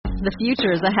The future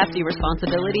is a hefty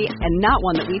responsibility and not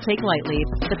one that we take lightly.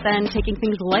 But then taking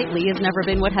things lightly has never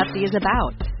been what Hefty is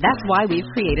about. That's why we've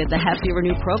created the Hefty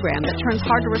Renew program that turns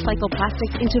hard-to-recycle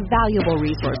plastics into valuable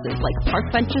resources like park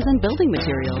benches and building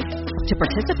materials. To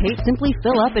participate, simply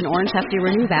fill up an orange Hefty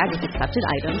Renew bag with accepted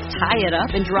items, tie it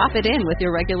up, and drop it in with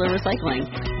your regular recycling.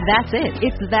 That's it.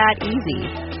 It's that easy.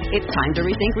 It's time to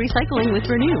rethink recycling with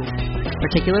Renew.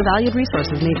 Particular valued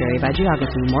resources may vary by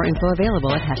geography. More info available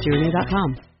at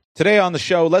heftyrenew.com. Today on the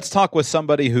show, let's talk with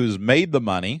somebody who's made the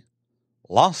money,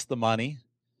 lost the money,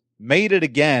 made it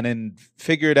again, and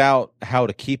figured out how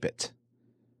to keep it.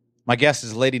 My guest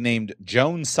is a lady named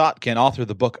Joan Sotkin, author of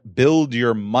the book Build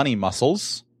Your Money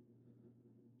Muscles.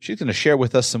 She's going to share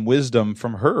with us some wisdom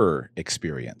from her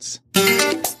experience.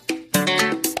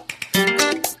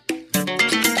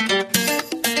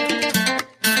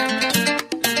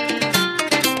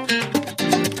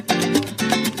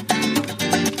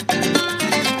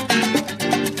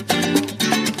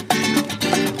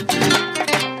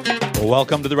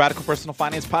 Welcome to the Radical Personal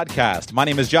Finance Podcast. My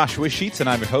name is Joshua Sheets, and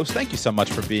I'm your host. Thank you so much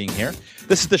for being here.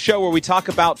 This is the show where we talk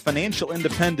about financial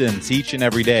independence each and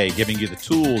every day, giving you the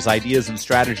tools, ideas, and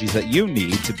strategies that you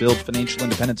need to build financial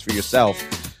independence for yourself.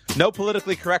 No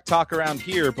politically correct talk around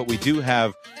here, but we do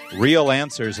have real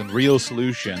answers and real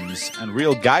solutions and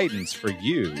real guidance for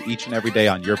you each and every day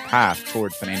on your path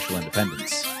toward financial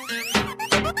independence.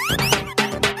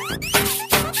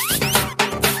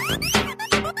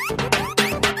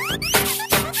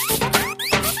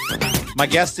 My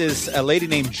guest is a lady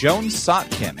named Joan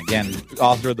Sotkin, again,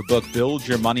 author of the book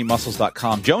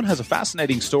BuildYourMoneyMuscles.com. Joan has a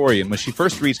fascinating story, and when she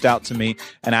first reached out to me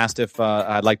and asked if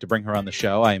I'd like to bring her on the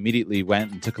show, I immediately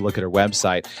went and took a look at her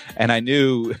website, and I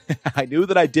knew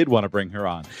that I did want to bring her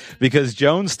on because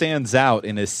Joan stands out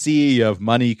in a sea of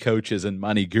money coaches and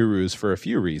money gurus for a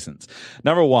few reasons.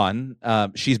 Number one,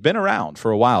 she's been around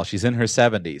for a while. She's in her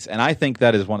 70s, and I think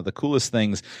that is one of the coolest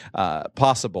things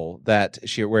possible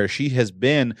where she has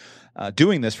been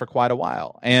doing this for quite a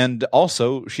while. And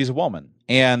also, she's a woman.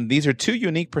 And these are two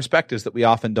unique perspectives that we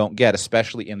often don't get,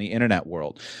 especially in the internet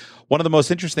world. One of the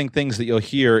most interesting things that you'll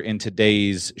hear in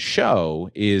today's show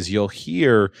is you'll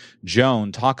hear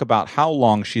Joan talk about how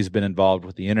long she's been involved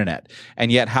with the internet,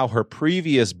 and yet how her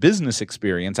previous business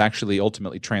experience actually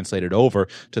ultimately translated over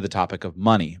to the topic of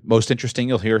money. Most interesting,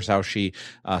 you'll hear how she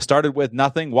started with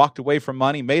nothing, walked away from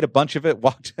money, made a bunch of it,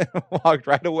 walked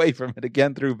right away from it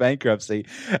again through bankruptcy,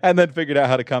 and then figured out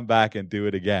how to come back and do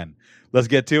it again. Let's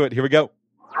get to it. Here we go.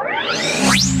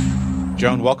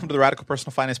 Joan, welcome to the Radical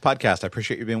Personal Finance Podcast. I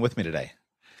appreciate you being with me today.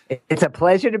 It's a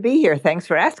pleasure to be here. Thanks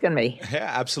for asking me.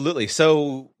 Yeah, absolutely.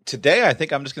 So today I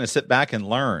think I'm just going to sit back and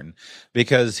learn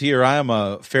because here I am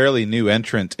a fairly new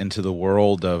entrant into the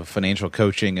world of financial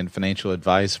coaching and financial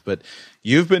advice, but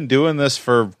you've been doing this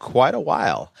for quite a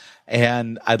while.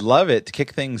 And I'd love it to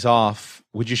kick things off.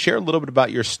 Would you share a little bit about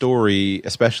your story,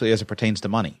 especially as it pertains to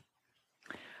money?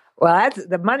 Well,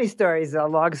 the money story is a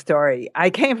long story. I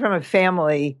came from a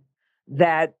family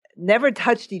that never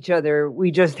touched each other.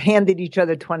 We just handed each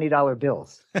other $20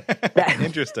 bills.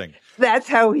 Interesting. That's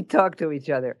how we talked to each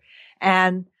other.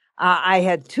 And I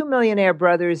had two millionaire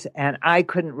brothers, and I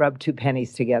couldn't rub two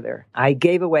pennies together. I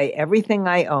gave away everything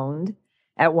I owned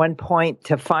at one point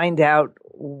to find out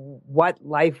what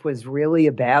life was really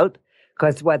about,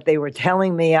 because what they were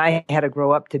telling me I had to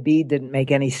grow up to be didn't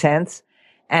make any sense.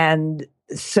 And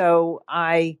so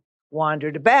I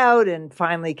wandered about and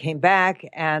finally came back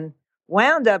and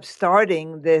wound up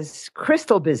starting this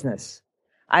crystal business.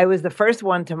 I was the first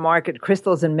one to market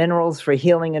crystals and minerals for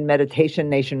healing and meditation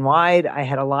nationwide. I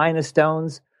had a line of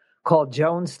stones called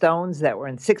Joan Stones that were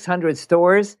in 600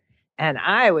 stores, and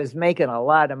I was making a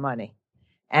lot of money.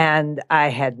 And I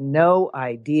had no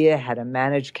idea how to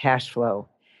manage cash flow.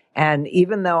 And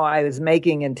even though I was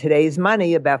making in today's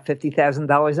money about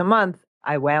 $50,000 a month,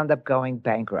 I wound up going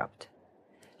bankrupt.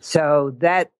 So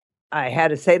that I had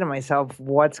to say to myself,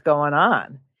 what's going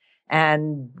on?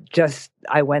 And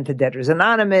I went to Debtors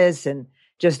Anonymous and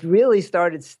just really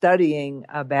started studying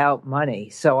about money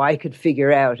so I could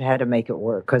figure out how to make it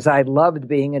work. Because I loved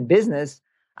being in business.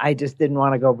 I just didn't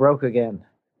want to go broke again.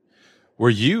 Were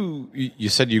you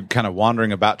said you kind of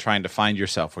wandering about trying to find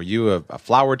yourself. Were you a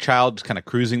flower child, just kind of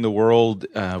cruising the world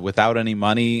without any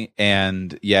money,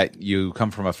 and yet you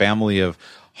come from a family of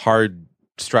hard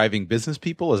striving business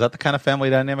people? Is that the kind of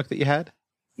family dynamic that you had?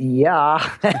 Yeah.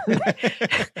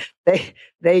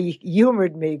 They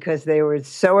humored me because they were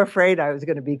so afraid I was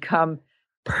going to become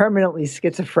permanently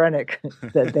schizophrenic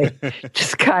that they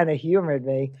just kind of humored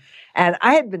me. And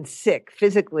I had been sick,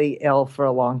 physically ill for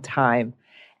a long time,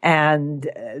 and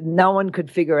no one could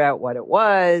figure out what it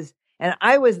was. And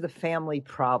I was the family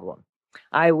problem.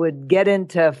 I would get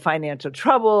into financial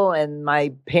trouble and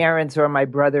my parents or my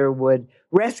brother would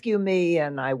rescue me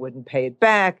and I wouldn't pay it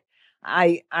back.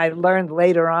 I learned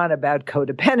later on about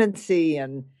codependency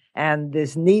and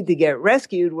this need to get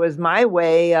rescued was my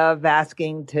way of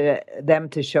asking them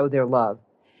to show their love.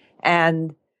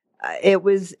 And it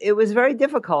was very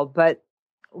difficult. But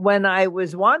when I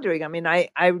was wandering, I mean, I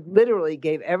literally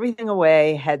gave everything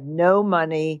away, had no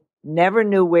money, never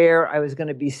knew where I was going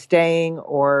to be staying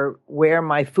or where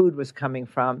my food was coming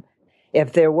from.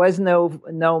 If there was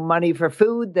no money for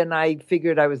food, then I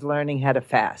figured I was learning how to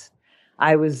fast.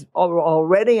 I was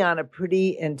already on a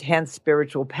pretty intense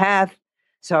spiritual path.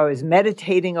 So I was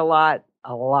meditating a lot,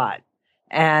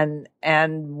 and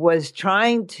was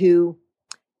trying to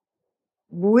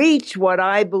reach what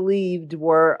I believed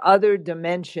were other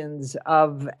dimensions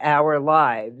of our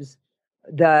lives.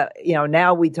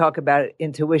 Now we talk about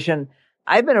intuition.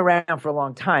 I've been around for a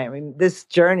long time. I mean, this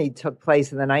journey took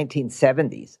place in the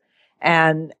 1970s.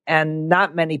 And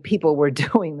not many people were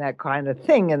doing that kind of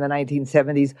thing in the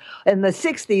 1970s. In the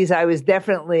 60s, I was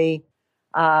definitely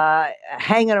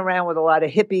hanging around with a lot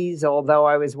of hippies, although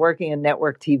I was working in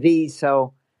network TV,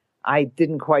 so I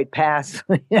didn't quite pass.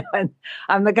 And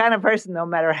I'm the kind of person, no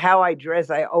matter how I dress,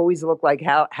 I always look like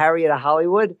Harriet of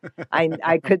Hollywood.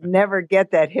 I could never get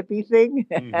that hippie thing,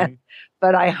 mm-hmm.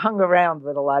 But I hung around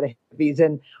with a lot of hippies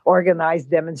and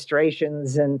organized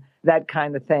demonstrations and that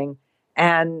kind of thing.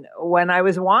 And when I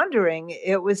was wandering,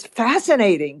 it was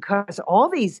fascinating because all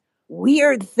these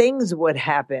weird things would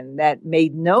happen that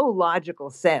made no logical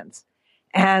sense.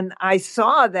 And I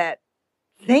saw that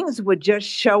things would just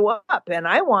show up, and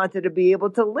I wanted to be able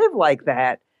to live like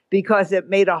that because it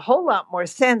made a whole lot more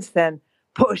sense than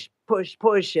push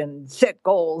and set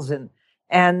goals.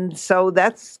 And so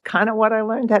that's kind of what I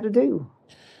learned how to do.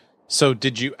 So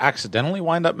did you accidentally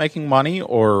wind up making money,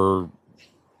 or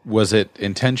was it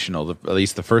intentional, at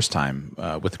least the first time,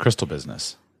 with the crystal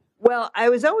business? Well, I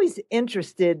was always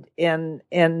interested in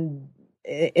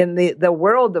the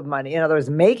world of money. In other words,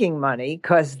 making money,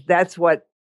 because that's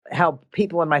how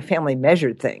people in my family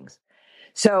measured things.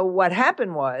 So what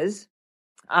happened was,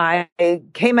 I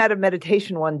came out of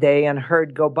meditation one day and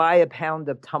heard, "Go buy a pound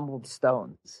of tumbled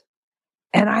stones,"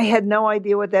 and I had no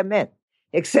idea what that meant,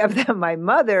 except that my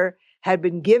mother had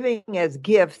been giving as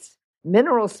gifts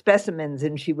mineral specimens,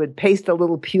 and she would paste a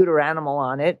little pewter animal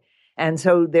on it. And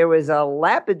so there was a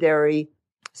lapidary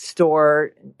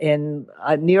store in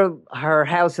near her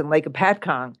house in Lake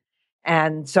Apatcong.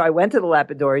 And so I went to the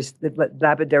lapidary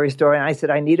store, and I said,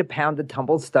 "I need a pound of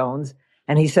tumbled stones."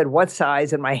 And he said, "What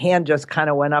size?" And my hand just kind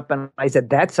of went up, and I said,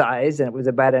 "That size." And it was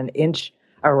about an inch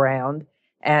around.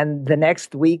 And the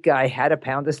next week I had a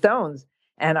pound of stones.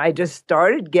 And I just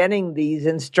started getting these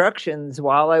instructions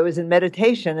while I was in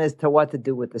meditation as to what to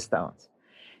do with the stones.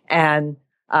 And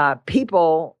I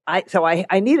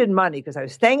needed money because I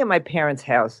was staying at my parents'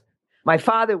 house. My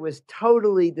father was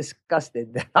totally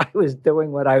disgusted that I was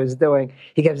doing what I was doing.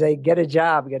 He kept saying, get a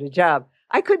job.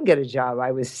 I couldn't get a job.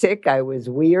 I was sick. I was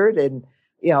weird. And,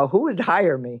 who would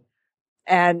hire me?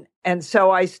 And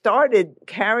so I started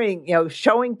carrying,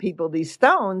 showing people these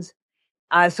stones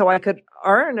so I could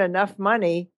earn enough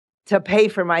money to pay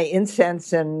for my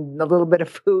incense and a little bit of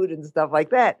food and stuff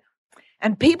like that.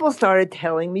 And people started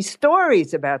telling me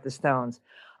stories about the stones.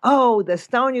 "Oh, the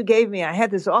stone you gave me, I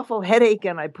had this awful headache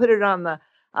and I put it on the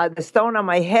stone on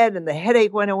my head and the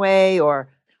headache went away," or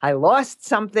 "I lost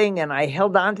something and I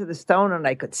held on to the stone and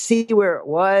I could see where it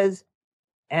was."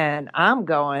 And I'm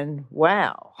going,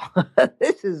 wow,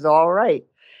 this is all right.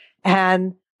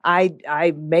 And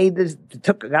I made this,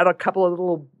 got a couple of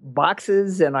little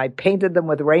boxes and I painted them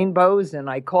with rainbows and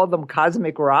I called them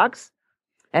cosmic rocks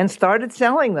and started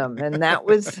selling them. And that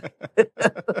was,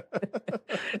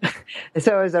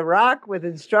 so it was a rock with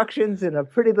instructions in a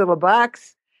pretty little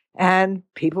box and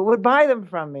people would buy them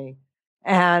from me.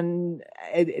 And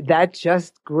that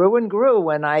just grew and grew.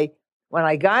 When I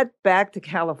got back to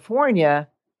California,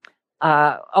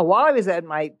 while I was at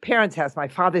my parents' house, my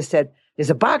father said, "There's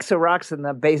a box of rocks in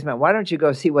the basement. Why don't you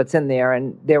go see what's in there?"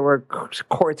 And there were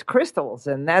quartz crystals.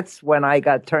 And that's when I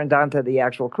got turned on to the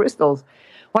actual crystals.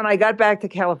 When I got back to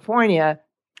California,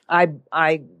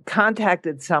 I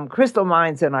contacted some crystal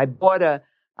mines and I bought a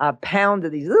pound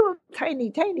of these little tiny,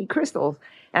 tiny crystals.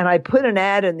 And I put an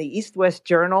ad in the East West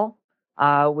Journal,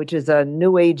 which is a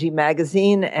new agey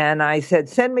magazine. And I said,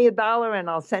 "Send me $1 and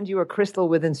I'll send you a crystal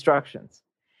with instructions."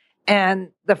 And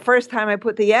the first time I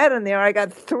put the ad in there, I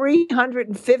got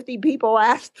 350 people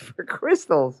asked for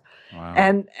crystals. Wow.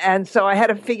 And so I had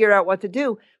to figure out what to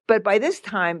do. But by this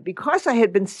time, because I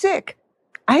had been sick,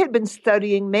 I had been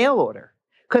studying mail order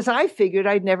because I figured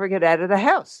I'd never get out of the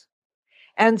house.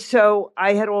 And so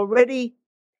I had already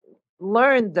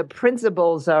learned the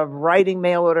principles of writing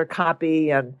mail order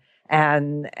copy and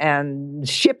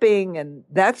shipping and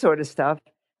that sort of stuff.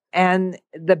 And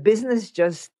the business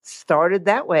just started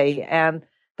that way. And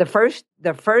the first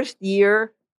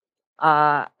year,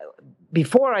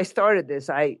 before I started this,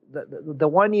 the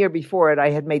 1 year before it,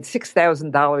 I had made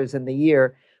 $6,000 in the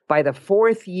year. By the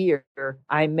fourth year,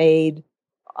 I made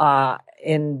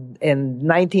in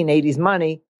 1980s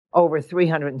money over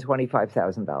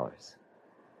 $325,000.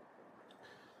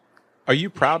 Are you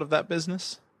proud of that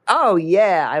business? Oh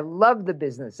yeah, I love the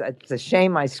business. It's a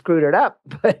shame I screwed it up,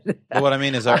 but well, what I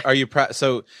mean is, are you proud?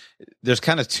 So there's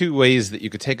kind of two ways that you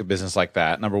could take a business like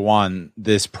that. Number one,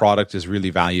 this product is really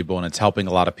valuable and it's helping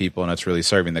a lot of people and it's really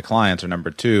serving the clients. Or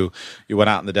number two, you went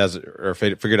out in the desert or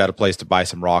figured out a place to buy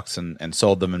some rocks and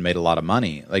sold them and made a lot of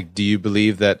money. Like, do you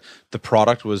believe that the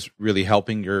product was really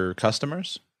helping your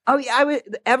customers? Oh yeah,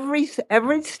 every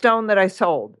stone that I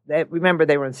sold. Remember,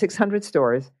 they were in 600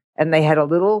 stores, and they had a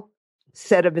little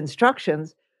set of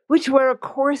instructions, which were a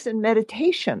course in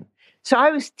meditation. So I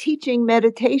was teaching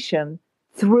meditation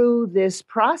through this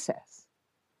process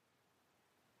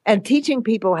and teaching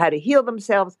people how to heal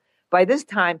themselves. By this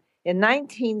time, in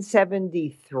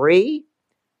 1973,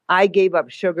 I gave up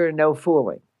sugar, no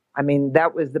fooling. I mean,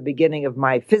 that was the beginning of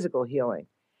my physical healing.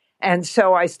 And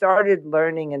so I started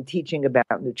learning and teaching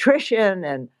about nutrition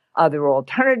and other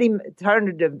alternative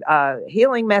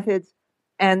healing methods.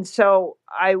 And so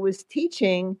I was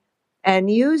teaching and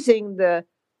using the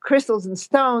crystals and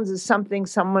stones as something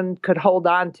someone could hold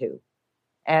on to.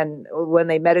 And when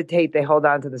they meditate, they hold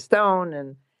on to the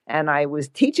stone. And I was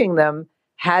teaching them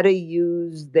how to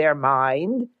use their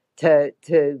mind to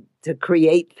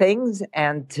create things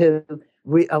and to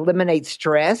eliminate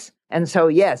stress. And so,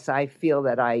 yes, I feel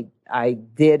that I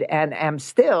did and am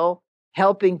still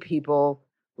helping people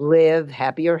live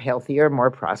happier, healthier,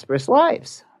 more prosperous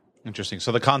lives. Interesting.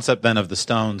 So the concept then of the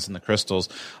stones and the crystals,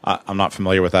 I'm not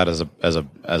familiar with that as a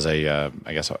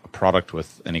I guess a product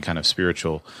with any kind of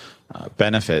spiritual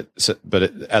benefit. So, but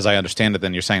as I understand it,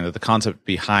 then you're saying that the concept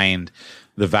behind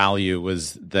the value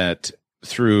was that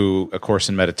through a course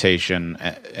in meditation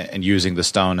and using the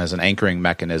stone as an anchoring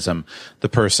mechanism, the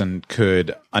person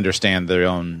could understand their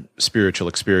own spiritual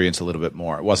experience a little bit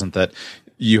more. It wasn't that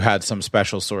you had some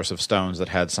special source of stones that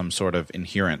had some sort of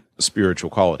inherent spiritual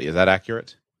quality. Is that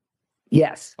accurate?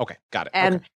 Yes. Okay, got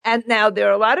it. And now there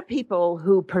are a lot of people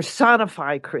who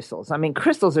personify crystals. I mean,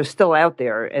 crystals are still out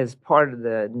there as part of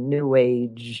the New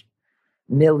Age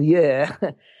milieu.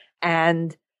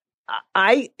 And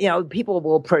people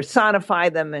will personify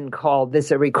them and call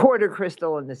this a recorder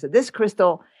crystal and this a this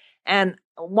crystal. And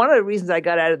one of the reasons I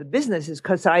got out of the business is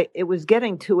because it was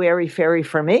getting too airy-fairy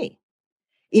for me.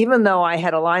 Even though I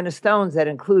had a line of stones that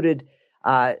included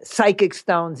psychic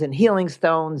stones and healing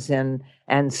stones and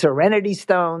serenity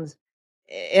stones.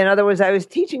 In other words, I was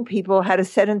teaching people how to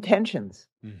set intentions.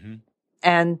 Mm-hmm.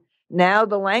 And now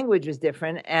the language is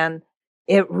different. And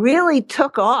it really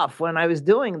took off when I was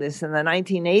doing this in the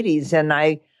 1980s. And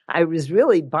I was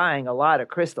really buying a lot of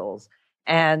crystals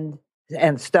and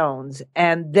stones.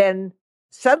 And then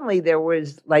suddenly there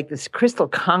was like this crystal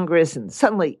congress, and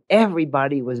suddenly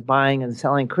everybody was buying and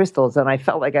selling crystals. And I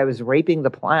felt like I was raping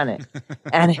the planet.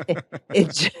 And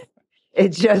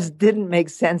it just didn't make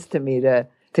sense to me to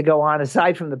go on,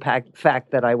 aside from the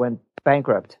fact that I went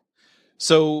bankrupt.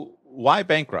 So why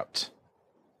bankrupt?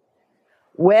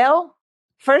 Well,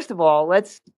 first of all,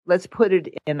 let's put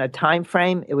it in a time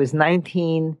frame. It was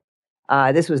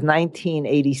this was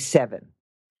 1987.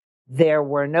 There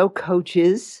were no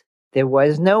coaches. There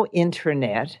was no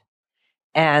internet,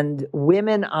 and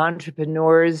women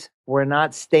entrepreneurs were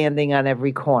not standing on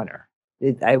every corner.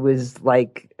 I was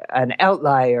like an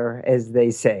outlier, as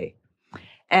they say.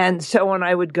 And so when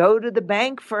I would go to the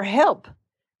bank for help,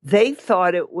 they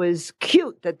thought it was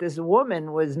cute that this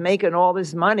woman was making all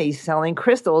this money selling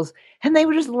crystals, and they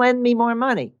would just lend me more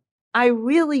money. I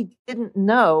really didn't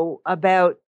know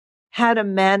about how to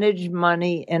manage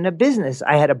money in a business.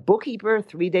 I had a bookkeeper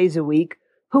 3 days a week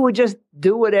who would just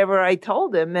do whatever I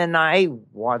told him, and I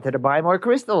wanted to buy more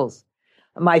crystals.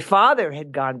 My father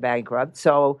had gone bankrupt,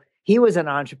 so he was an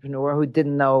entrepreneur who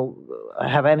didn't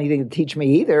have anything to teach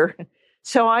me either.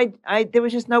 So there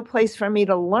was just no place for me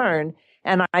to learn,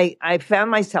 and I found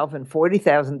myself in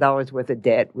 $40,000 worth of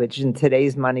debt, which in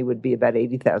today's money would be about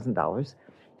 $80,000.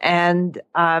 And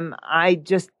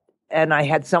I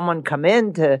had someone come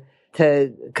in to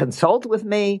consult with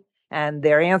me. And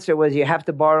their answer was, you have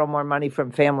to borrow more money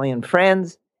from family and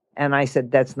friends. And I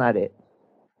said, that's not it.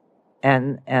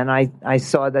 And I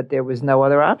saw that there was no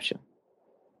other option.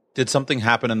 Did something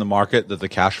happen in the market that the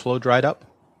cash flow dried up?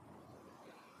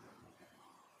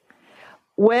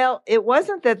 Well, it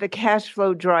wasn't that the cash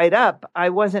flow dried up. I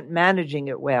wasn't managing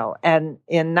it well. And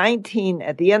at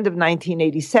the end of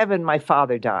 1987, my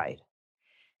father died.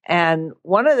 And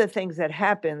one of the things that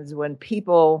happens when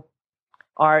people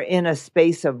are in a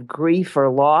space of grief or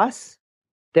loss,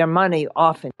 their money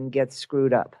often gets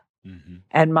screwed up. Mm-hmm.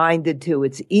 And mine did too.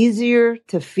 It's easier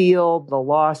to feel the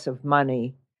loss of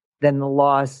money than the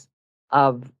loss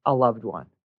of a loved one.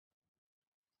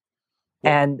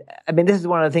 And I mean, this is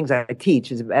one of the things I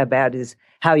teach is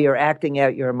how you're acting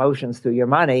out your emotions through your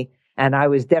money. And I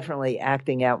was definitely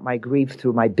acting out my grief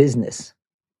through my business.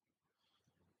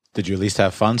 Did you at least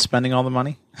have fun spending all the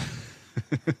money?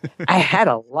 I had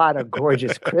a lot of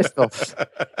gorgeous crystals.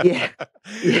 Yeah.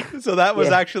 So that was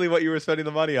actually what you were spending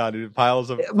the money on, piles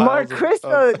of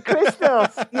crystals.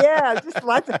 Yeah, just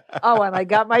lots of. Oh, and I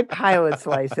got my pilot's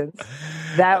license.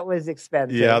 That was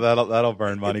expensive. Yeah, that'll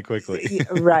burn money quickly.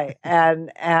 Right.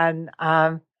 And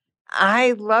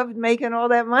I loved making all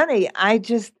that money. I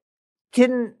just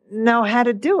didn't know how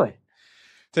to do it.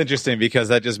 It's interesting because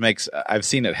that just makes, I've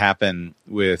seen it happen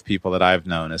with people that I've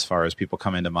known as far as people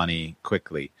come into money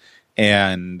quickly.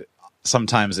 And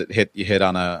sometimes you hit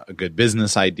on a good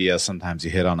business idea. Sometimes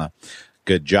you hit on a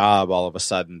good job all of a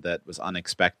sudden that was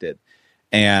unexpected.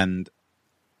 And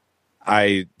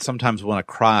I sometimes want to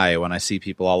cry when I see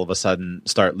people all of a sudden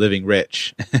start living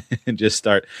rich and just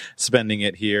start spending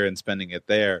it here and spending it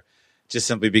there. Just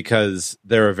simply because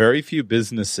there are very few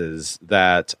businesses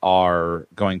that are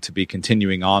going to be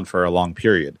continuing on for a long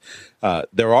period.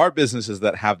 There are businesses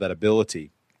that have that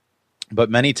ability, but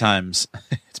many times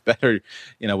it's better,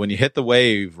 when you hit the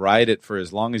wave, ride it for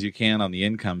as long as you can on the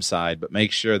income side, but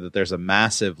make sure that there's a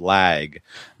massive lag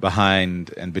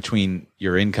behind and between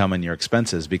your income and your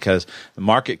expenses, because the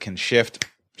market can shift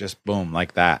just boom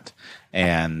like that.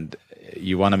 And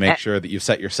you want to make sure that you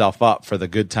set yourself up for the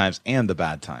good times and the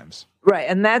bad times. Right.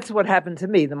 And that's what happened to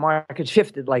me. The market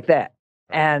shifted like that.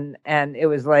 And it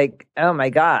was like, oh my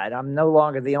God, I'm no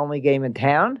longer the only game in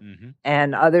town. Mm-hmm.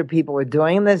 And other people are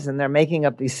doing this and they're making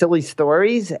up these silly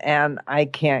stories and I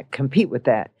can't compete with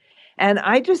that. And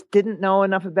I just didn't know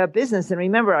enough about business. And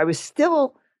remember, I was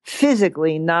still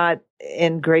physically not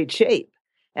in great shape.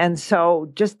 And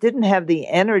so just didn't have the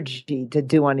energy to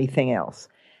do anything else.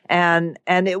 And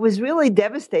it was really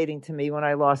devastating to me when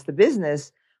I lost the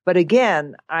business. But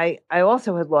again, I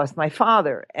also had lost my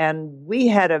father, and we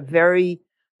had a very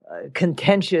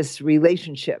contentious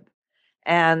relationship,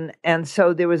 and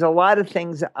so there was a lot of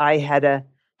things I had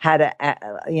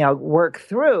to work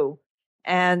through,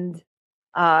 and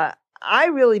I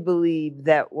really believe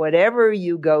that whatever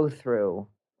you go through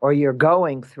or you're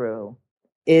going through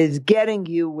is getting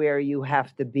you where you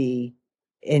have to be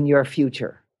in your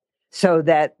future, so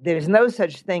that there's no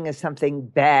such thing as something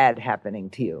bad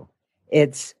happening to you.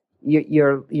 It's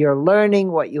you're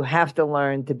learning what you have to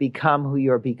learn to become who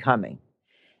you're becoming.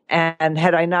 And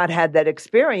had I not had that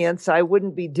experience, I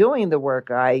wouldn't be doing the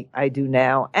work I do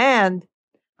now. And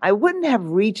I wouldn't have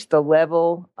reached the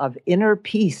level of inner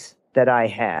peace that I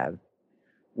have,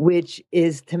 which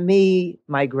is to me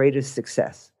my greatest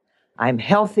success. I'm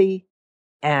healthy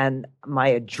and my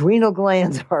adrenal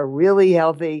glands are really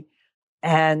healthy.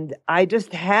 And I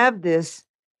just have this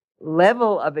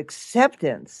level of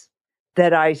acceptance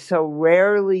that I so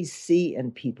rarely see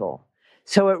in people.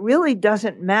 So it really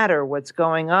doesn't matter what's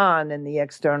going on in the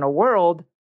external world.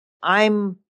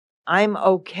 I'm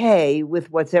okay with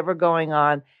what's ever going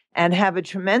on and have a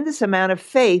tremendous amount of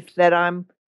faith that I'm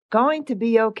going to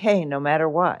be okay no matter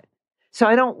what. So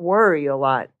I don't worry a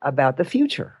lot about the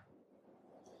future.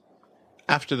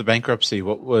 After the bankruptcy,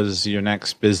 what was your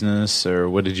next business, or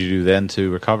what did you do then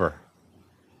to recover?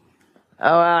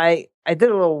 Oh, I did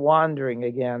a little wandering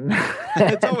again.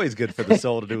 It's always good for the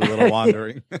soul to do a little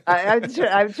wandering. I'm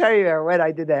trying to remember when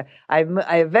I did that. I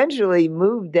eventually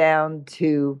moved down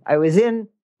to, I was in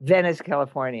Venice,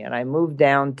 California, and I moved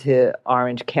down to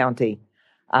Orange County,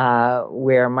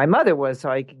 where my mother was, so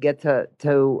I could get to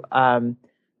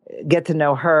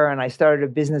know her. And I started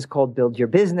a business called Build Your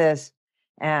Business.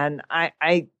 And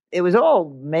it was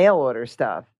all mail order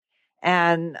stuff.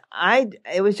 And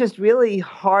it was just really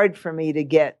hard for me to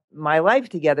get my life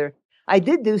together. I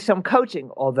did do some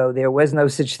coaching, although there was no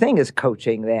such thing as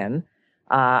coaching then.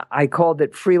 I called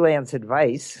it freelance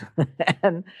advice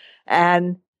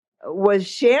and was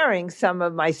sharing some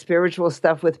of my spiritual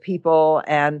stuff with people.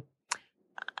 And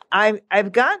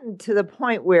I've gotten to the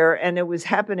point where, and it was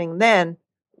happening then,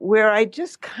 where I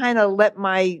just kind of let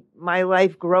my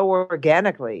life grow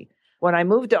organically. when I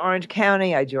moved to Orange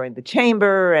County, I joined the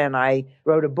chamber and I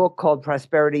wrote a book called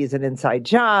Prosperity is an Inside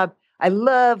Job. I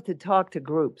love to talk to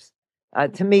groups.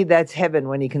 To me, that's heaven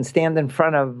when you can stand in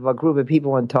front of a group of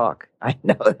people and talk. I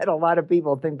know that a lot of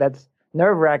people think that's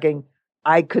nerve-wracking.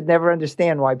 I could never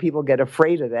understand why people get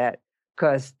afraid of that,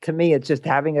 because to me, it's just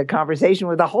having a conversation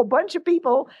with a whole bunch of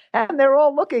people and they're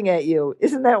all looking at you.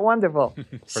 Isn't that wonderful?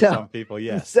 For some people,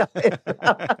 yes.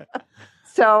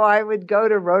 So I would go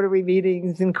to Rotary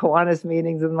meetings and Kiwanis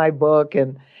meetings with my book.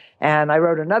 And I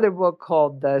wrote another book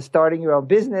called Starting Your Own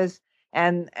Business.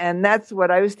 And that's what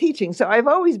I was teaching. So I've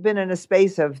always been in a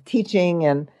space of teaching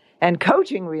and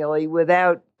coaching, really,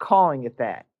 without calling it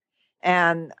that.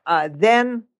 And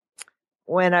then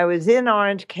when I was in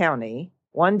Orange County,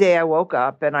 one day I woke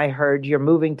up and I heard, you're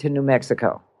moving to New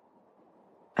Mexico.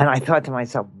 And I thought to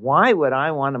myself, why would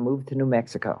I want to move to New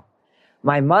Mexico?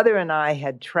 My mother and I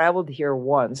had traveled here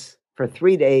once for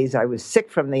 3 days. I was sick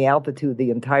from the altitude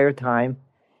the entire time.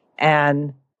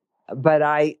 But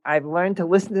I've learned to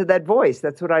listen to that voice.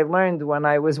 That's what I learned when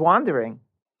I was wandering.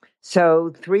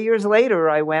 So 3 years later,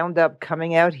 I wound up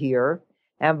coming out here.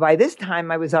 And by this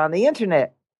time, I was on the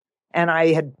internet. And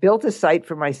I had built a site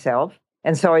for myself.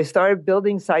 And so I started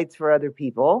building sites for other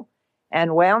people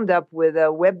and wound up with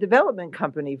a web development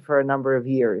company for a number of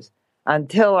years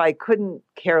until I couldn't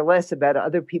care less about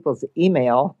other people's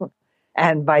email.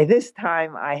 And by this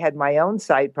time, I had my own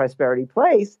site, Prosperity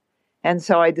Place. And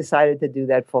so I decided to do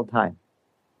that full time.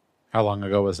 How long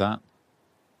ago was that?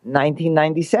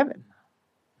 1997.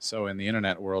 So in the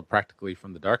internet world, practically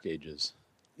from the dark ages.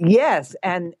 Yes,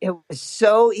 and it was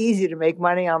so easy to make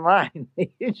money online.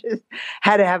 You just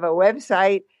had to have a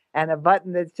website and a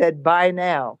button that said buy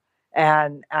now.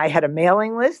 And I had a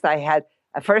mailing list.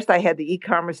 First I had the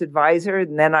e-commerce advisor,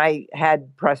 and then I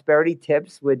had Prosperity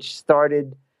Tips, which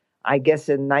started, I guess,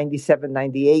 in 97,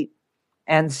 98.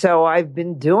 And so I've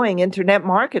been doing internet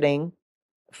marketing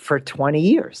for 20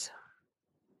 years.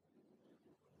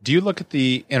 Do you look at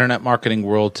the internet marketing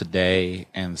world today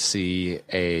and see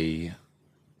a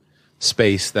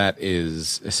space that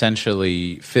is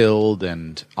essentially filled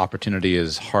and opportunity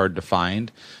is hard to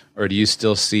find? Or do you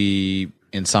still see,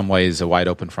 in some ways, a wide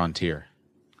open frontier?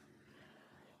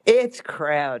 It's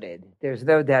crowded. There's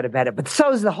no doubt about it. But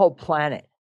so is the whole planet.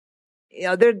 You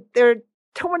know, there are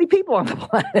too many people on the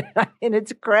planet. I mean,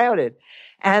 it's crowded.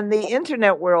 And the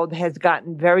internet world has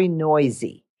gotten very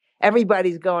noisy.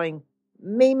 Everybody's going,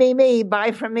 me,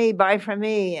 buy from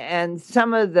me. And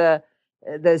some of the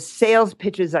sales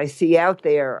pitches I see out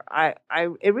there,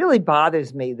 it really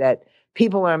bothers me that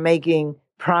people are making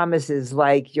promises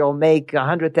like you'll make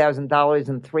 $100,000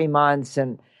 in 3 months.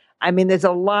 And I mean, there's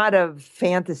a lot of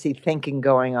fantasy thinking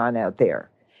going on out there.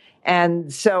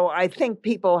 And so I think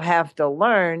people have to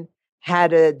learn how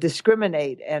to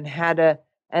discriminate and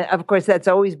and of course, that's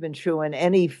always been true in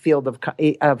any field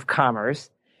of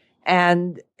commerce.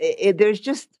 And there's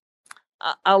just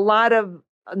a lot of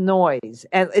noise.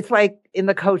 And it's like in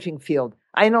the coaching field.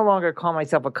 I no longer call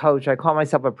myself a coach. I call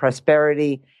myself a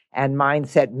prosperity and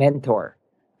mindset mentor.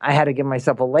 I had to give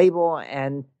myself a label.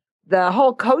 And the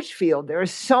whole coach field, there are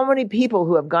so many people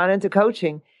who have gone into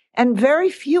coaching, and very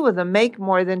few of them make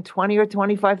more than $20,000 or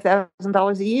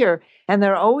 $25,000 a year. And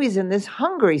they're always in this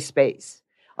hungry space,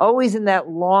 always in that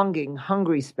longing,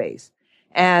 hungry space.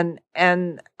 And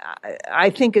I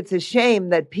think it's a shame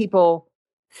that people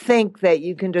think that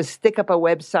you can just stick up a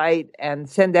website and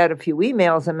send out a few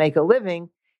emails and make a living.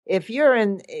 If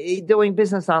you're doing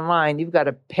business online, you've got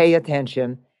to pay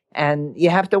attention, and you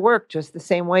have to work just the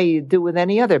same way you do with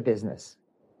any other business.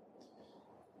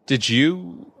 Did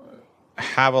you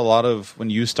have a lot of, when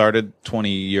you started 20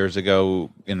 years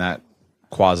ago in that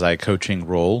quasi-coaching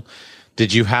role,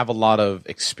 did you have a lot of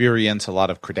experience, a lot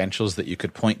of credentials that you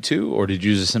could point to? Or did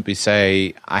you just simply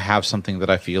say, I have something that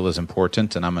I feel is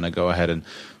important and I'm going to go ahead and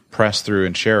press through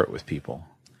and share it with people?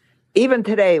 Even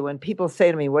today, when people say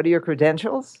to me, what are your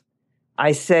credentials?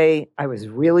 I say, I was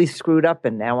really screwed up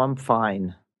and now I'm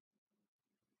fine.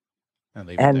 And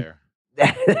leave it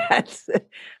there.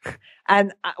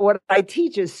 And what I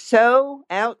teach is so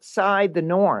outside the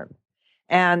norm.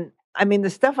 And I mean, the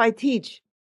stuff I teach,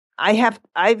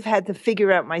 I've had to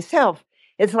figure out myself.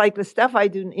 It's like the stuff I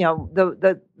do, you know,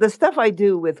 the stuff I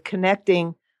do with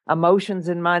connecting emotions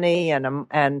and money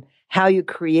and how you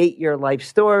create your life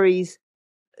stories.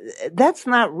 That's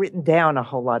not written down a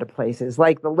whole lot of places.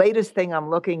 Like the latest thing I'm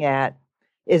looking at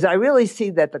is I really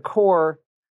see that the core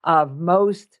of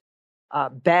most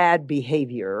bad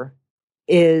behavior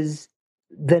is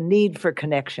the need for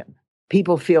connection.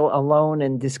 People feel alone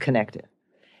and disconnected.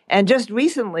 And just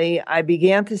recently, I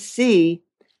began to see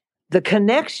the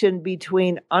connection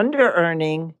between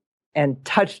under-earning and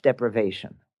touch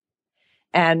deprivation.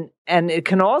 And it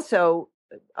can also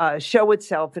show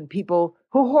itself in people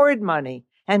who hoard money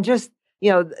and just,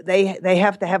 they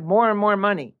have to have more and more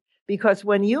money, because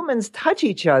when humans touch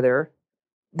each other,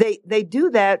 they do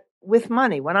that with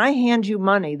money. When I hand you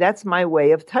money, that's my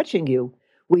way of touching you.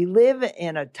 We live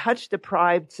in a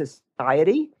touch-deprived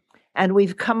society, and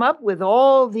we've come up with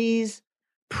all these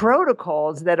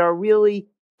protocols that are really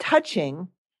touching,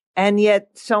 and yet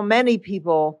so many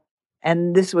people,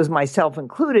 and this was myself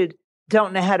included,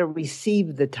 don't know how to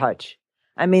receive the touch.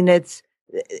 I mean, it's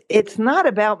not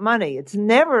about money. It's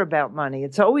never about money.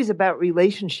 It's always about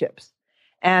relationships.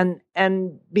 And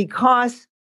because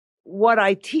what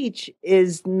I teach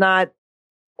is not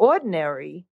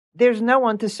ordinary, there's no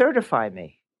one to certify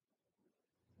me.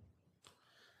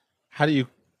 How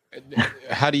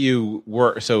do you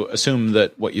work? So assume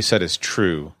that what you said is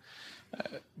true.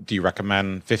 Do you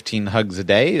recommend 15 hugs a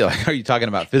day? Like, are you talking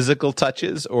about physical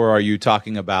touches, or are you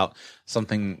talking about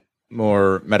something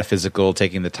more metaphysical,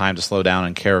 taking the time to slow down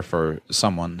and care for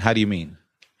someone? How do you mean?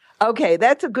 Okay,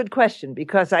 that's a good question,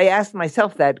 because I asked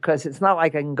myself that, because it's not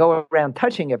like I can go around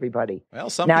touching everybody.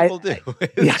 Well, some people do.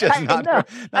 It's just not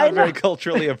very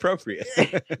culturally appropriate.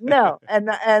 No, and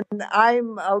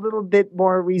I'm a little bit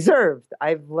more reserved.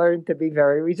 I've learned to be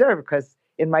very reserved, because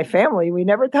in my family, we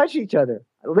never touch each other.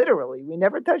 Literally, we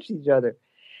never touch each other.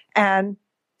 And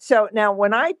so now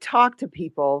when I talk to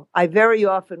people, I very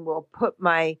often will put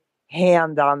my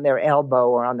hand on their elbow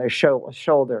or on their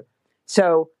shoulder.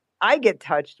 So I get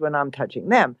touched when I'm touching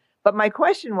them. But my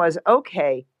question was,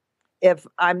 okay, if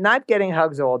I'm not getting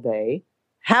hugs all day,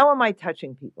 how am I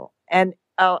touching people? And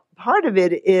part of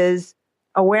it is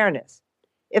awareness.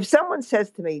 If someone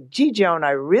says to me, gee, Joan,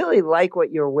 I really like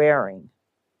what you're wearing,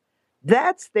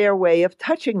 that's their way of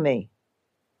touching me.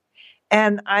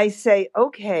 And I say,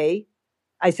 okay,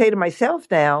 I say to myself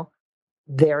now,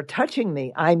 they're touching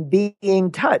me. I'm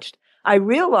being touched. I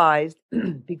realized,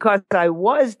 because I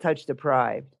was touch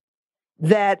deprived,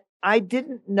 that I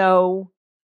didn't know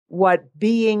what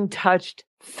being touched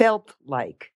felt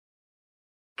like.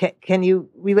 Can you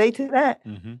relate to that?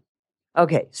 Mm-hmm.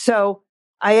 Okay, so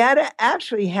I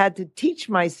actually had to teach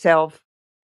myself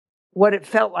what it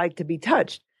felt like to be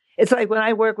touched. It's like when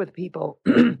I work with people,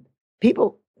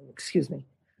 people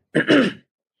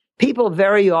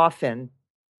very often,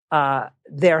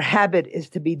 their habit is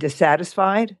to be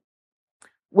dissatisfied.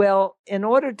 Well, in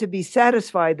order to be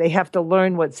satisfied, they have to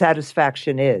learn what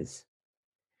satisfaction is.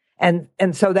 And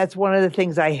so that's one of the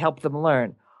things I help them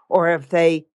learn. Or if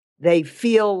they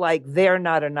feel like they're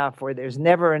not enough, or there's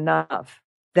never enough,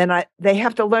 then they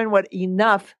have to learn what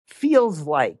enough feels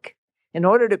like. In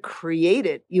order to create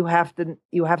it, you have to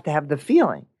have the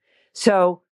feeling.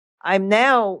 So I'm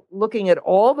now looking at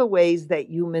all the ways that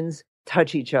humans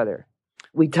touch each other.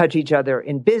 We touch each other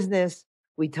in business.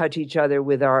 We touch each other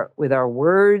with our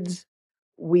words.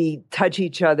 We touch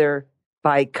each other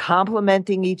by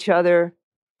complimenting each other.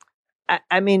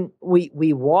 I mean,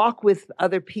 we walk with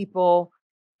other people,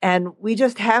 and we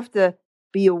just have to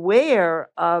be aware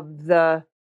of the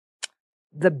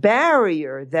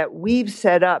barrier that we've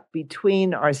set up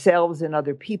between ourselves and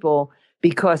other people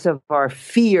because of our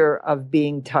fear of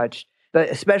being touched, but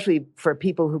especially for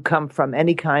people who come from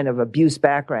any kind of abuse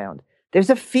background.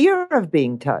 There's a fear of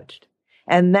being touched,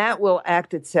 and that will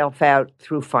act itself out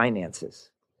through finances.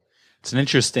 It's an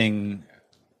interesting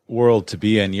world to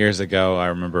be in. Years ago, I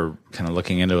remember kind of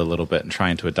looking into it a little bit and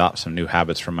trying to adopt some new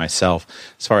habits for myself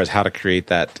as far as how to create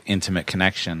that intimate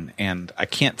connection. And I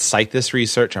can't cite this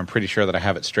research. I'm pretty sure that I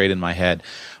have it straight in my head.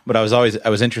 But I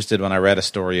was interested when I read a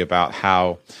story about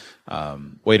how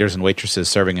waiters and waitresses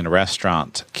serving in a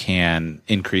restaurant can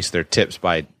increase their tips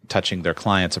by touching their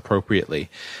clients appropriately.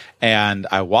 And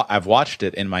I've watched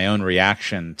it in my own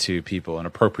reaction to people, and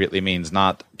appropriately means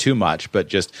not too much, but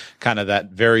just kind of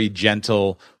that very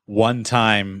gentle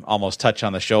one-time almost touch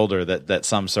on the shoulder that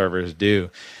some servers do.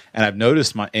 And I've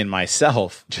noticed in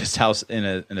myself just how, in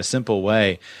a simple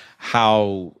way,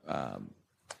 how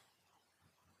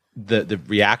the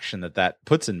reaction that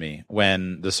puts in me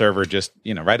when the server just,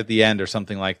 right at the end or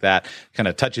something like that kind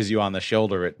of touches you on the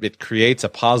shoulder. It creates a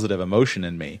positive emotion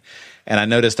in me. And I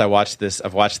noticed I've watched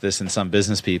this in some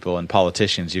business people and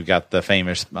politicians. You've got the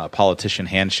famous politician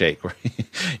handshake where you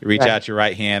reach out your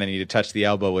right hand and you touch the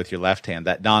elbow with your left hand,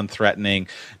 that non-threatening,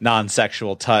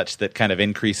 non-sexual touch that kind of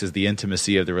increases the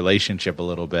intimacy of the relationship a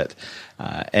little bit.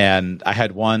 And I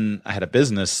had a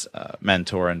business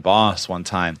mentor and boss one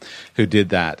time who did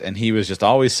that. And he was just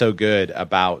always so good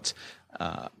about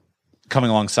coming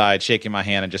alongside, shaking my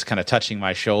hand, and just kind of touching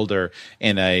my shoulder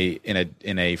in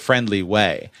a friendly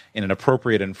way, in an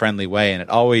appropriate and friendly way. And it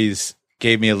always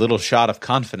gave me a little shot of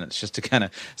confidence, just to kind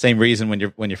of same reason when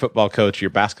your football coach, your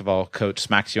basketball coach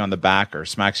smacks you on the back or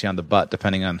smacks you on the butt,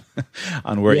 depending on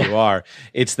on where you are.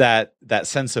 It's that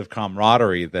sense of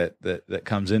camaraderie that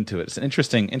comes into it. It's an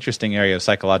interesting area of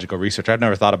psychological research. I've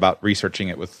never thought about researching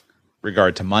it with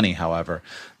regard to money, however.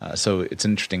 So it's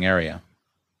an interesting area.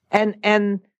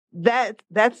 And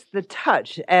that's the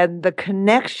touch and the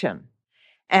connection.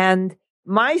 And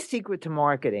my secret to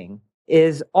marketing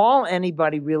is all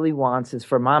anybody really wants is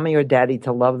for mommy or daddy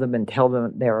to love them and tell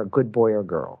them they're a good boy or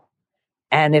girl.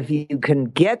 And if you can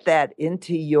get that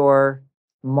into your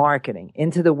marketing,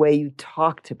 into the way you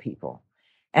talk to people,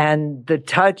 and the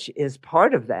touch is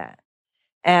part of that.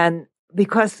 And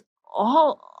because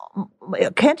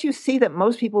can't you see that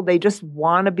most people, they just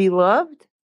want to be loved?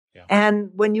 Yeah.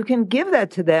 And when you can give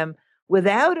that to them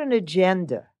without an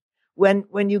agenda,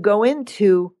 when you go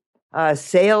into a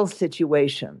sales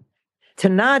situation, to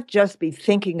not just be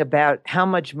thinking about how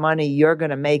much money you're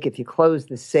going to make if you close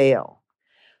the sale,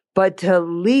 but to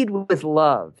lead with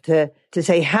love, to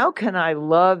say, how can I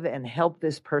love and help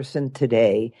this person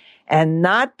today, and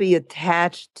not be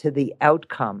attached to the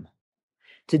outcome,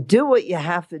 to do what you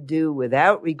have to do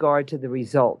without regard to the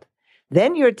result.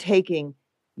 Then you're taking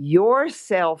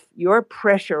yourself, your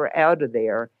pressure out of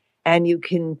there, and you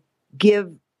can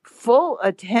give full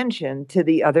attention to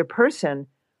the other person,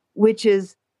 which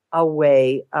is a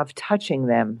way of touching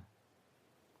them.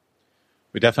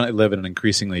 We definitely live in an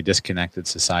increasingly disconnected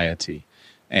society,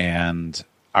 and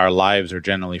our lives are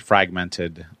generally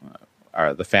fragmented.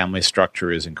 The family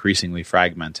structure is increasingly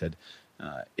fragmented.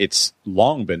 It's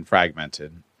long been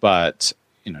fragmented, but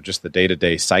just the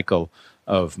day-to-day cycle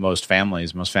of most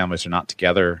families are not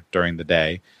together during the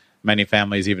day. Many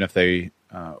families, even if they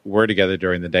were together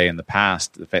during the day in the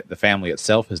past, the family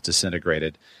itself has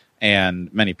disintegrated.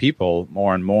 And many people,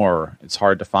 more and more, it's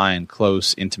hard to find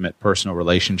close, intimate, personal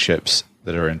relationships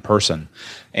that are in person.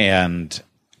 And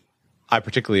I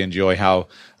particularly enjoy how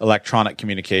electronic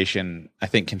communication, I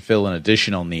think, can fill an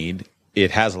additional need.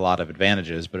 It has a lot of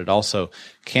advantages, but it also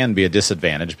can be a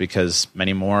disadvantage because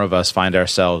many more of us find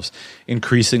ourselves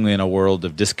increasingly in a world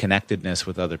of disconnectedness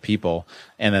with other people,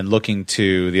 and then looking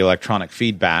to the electronic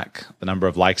feedback, the number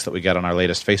of likes that we get on our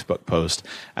latest Facebook post,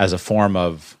 as a form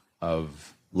of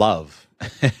love.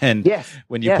 And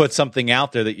when you put something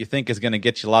out there that you think is going to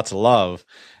get you lots of love,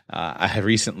 I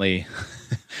recently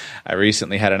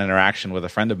had an interaction with a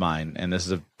friend of mine, and this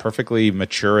is a perfectly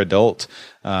mature adult,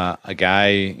 a guy,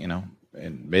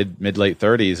 in mid late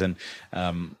 30s,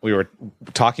 and we were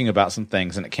talking about some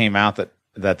things, and it came out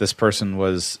that this person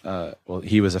was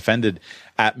he was offended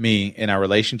at me in our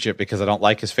relationship because I don't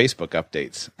like his Facebook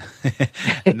updates.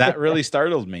 And that really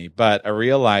startled me, but I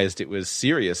realized it was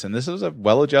serious, and this was a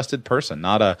well-adjusted person,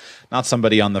 not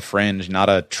somebody on the fringe, not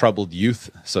a troubled youth,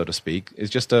 so to speak.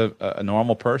 It's just a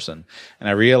normal person. And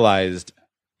I realized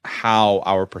how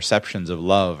our perceptions of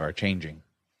love are changing.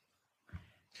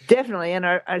 Definitely, and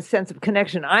our sense of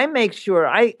connection. I make sure,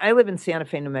 I live in Santa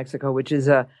Fe, New Mexico, which is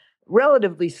a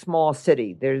relatively small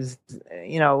city. There's,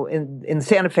 in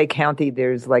Santa Fe County,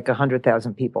 there's like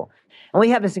 100,000 people. And we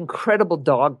have this incredible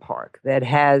dog park that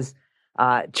has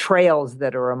trails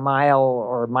that are a mile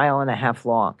or a mile and a half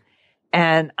long.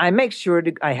 And I make sure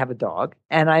I have a dog,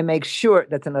 and I make sure,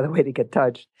 that's another way to get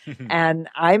touched. And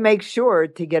I make sure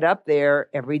to get up there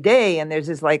every day. And there's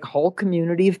this like whole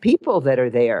community of people that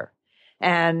are there.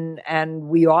 And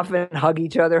we often hug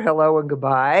each other, hello and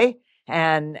goodbye.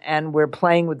 And we're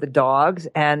playing with the dogs.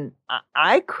 And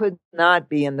I could not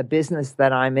be in the business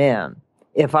that I'm in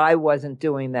if I wasn't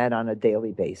doing that on a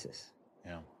daily basis.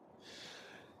 Yeah.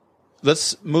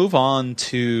 Let's move on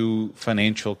to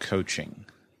financial coaching.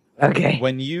 Okay.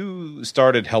 When you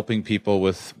started helping people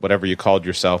with whatever you called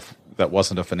yourself that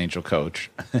wasn't a financial coach,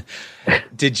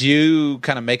 did you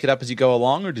kind of make it up as you go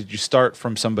along, or did you start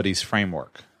from somebody's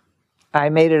framework? I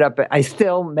made it up. I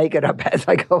still make it up as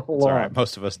I go along. That's all right.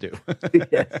 Most of us do.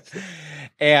 Yes.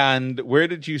 And where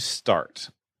did you start?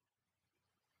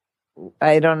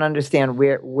 I don't understand.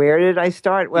 Where did I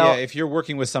start? Well, yeah, if you're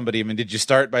working with somebody, did you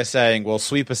start by saying, well,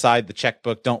 sweep aside the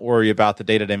checkbook, don't worry about the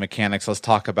day-to-day mechanics, let's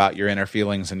talk about your inner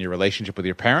feelings and your relationship with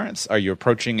your parents? Are you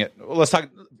approaching it? Well, let's talk,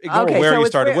 ignore where you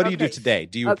started. What do you do today?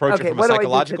 Do you approach it from a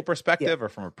psychological perspective or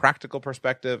from a practical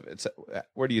perspective?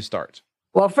 Where do you start?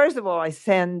 Well, first of all, I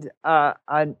send a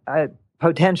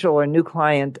potential or new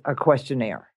client a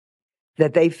questionnaire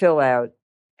that they fill out,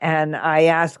 and I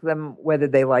ask them whether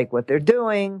they like what they're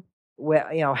doing,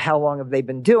 how long have they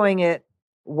been doing it,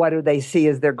 what do they see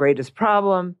as their greatest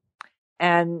problem.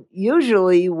 And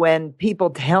usually when people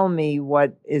tell me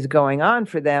what is going on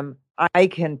for them, I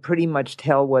can pretty much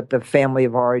tell what the family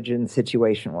of origin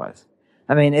situation was.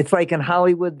 I mean, it's like in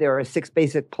Hollywood, there are 6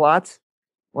 basic plots.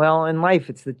 Well, in life,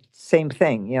 it's the same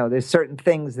thing. There's certain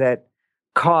things that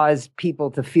cause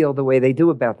people to feel the way they do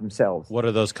about themselves. What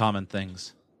are those common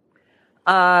things?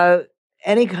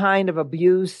 Any kind of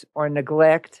abuse or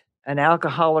neglect, an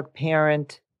alcoholic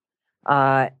parent,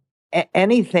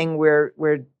 anything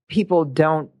where people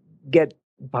don't get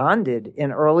bonded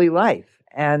in early life.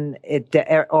 And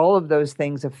all of those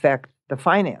things affect the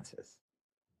finances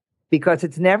because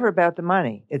it's never about the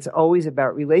money. It's always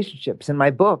about relationships. In my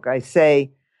book, I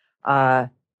say,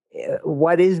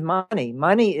 what is money?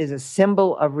 Money is a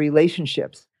symbol of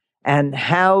relationships. And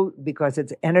because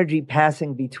it's energy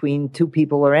passing between 2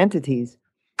 people or entities,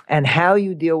 and how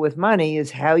you deal with money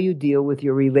is how you deal with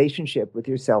your relationship with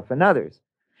yourself and others.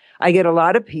 I get a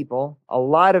lot of people,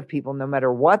 no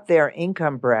matter what their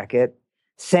income bracket,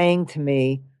 saying to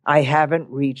me, I haven't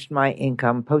reached my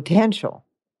income potential.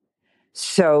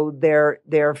 So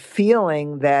they're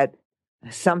feeling that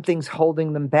something's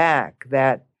holding them back,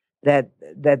 that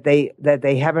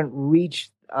they haven't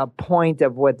reached a point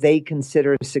of what they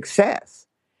consider success.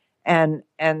 And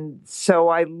so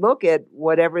I look at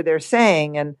whatever they're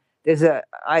saying, and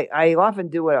I often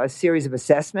do a series of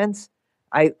assessments.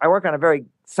 I work on a very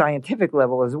scientific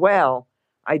level as well.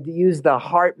 I use the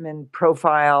Hartman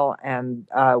profile, and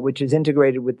which is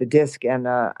integrated with the DISC and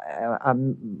a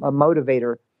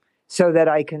motivator, so that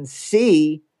I can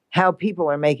see how people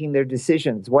are making their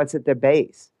decisions, what's at their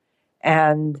base.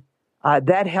 And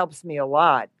that helps me a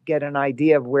lot, get an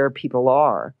idea of where people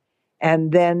are.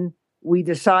 And then we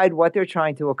decide what they're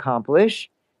trying to accomplish.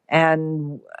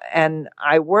 And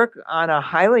I work on a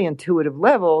highly intuitive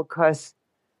level because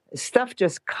stuff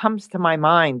just comes to my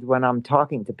mind when I'm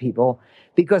talking to people,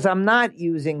 because I'm not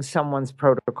using someone's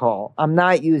protocol. I'm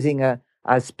not using a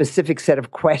specific set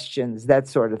of questions, that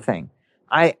sort of thing.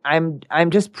 I'm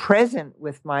just present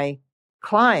with my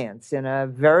clients in a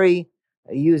very,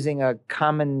 using a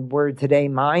common word today,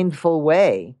 mindful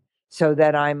way, so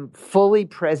that I'm fully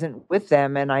present with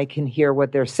them and I can hear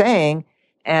what they're saying,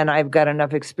 and I've got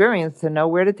enough experience to know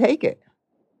where to take it.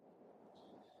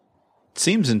 It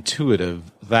seems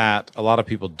intuitive that a lot of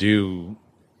people do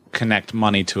connect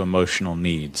money to emotional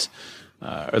needs.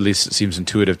 Or at least it seems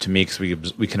intuitive to me,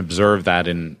 because we can observe that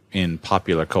in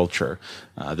popular culture.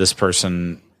 This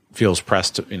person feels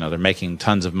pressed to, they're making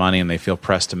tons of money and they feel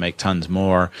pressed to make tons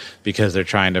more because they're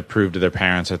trying to prove to their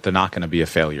parents that they're not going to be a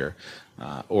failure.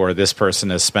 Or this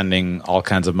person is spending all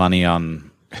kinds of money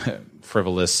on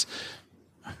frivolous,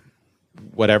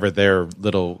 whatever their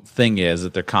little thing is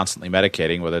that they're constantly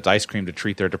medicating, whether it's ice cream to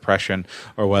treat their depression,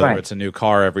 or whether it's a new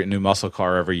muscle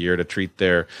car every year to treat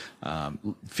their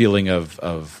feeling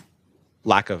of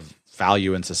lack of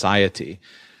value in society.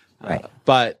 Right.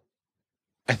 But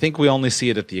I think we only see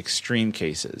it at the extreme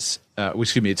cases.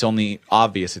 It's only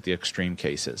obvious at the extreme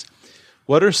cases.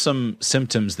 What are some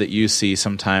symptoms that you see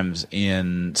sometimes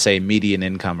in, say, median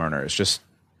income earners, just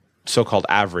so-called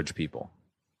average people?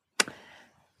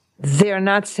 They're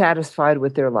not satisfied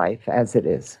with their life as it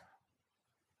is.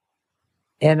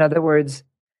 In other words,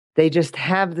 they just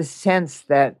have the sense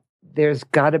that there's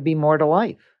got to be more to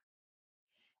life.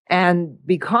 And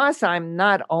because I'm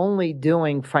not only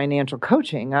doing financial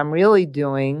coaching, I'm really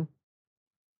doing,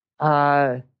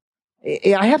 I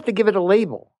have to give it a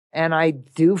label. And I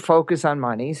do focus on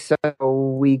money, so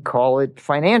we call it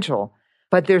financial.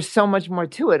 But there's so much more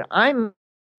to it. I'm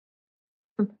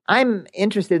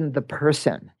interested in the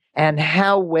person and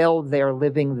how well they're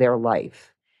living their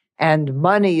life. And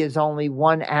money is only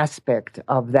one aspect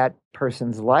of that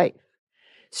person's life.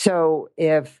 So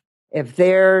if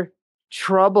they're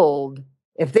troubled,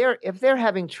 if they're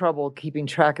having trouble keeping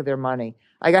track of their money,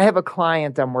 like I have a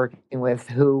client I'm working with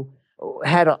who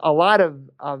had a lot of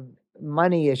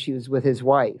money issues with his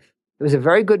wife. It was a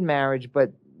very good marriage,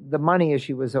 but the money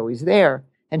issue was always there,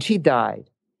 and she died.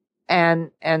 And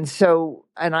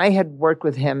I had worked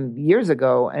with him years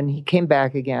ago, and he came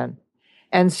back again.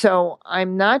 And so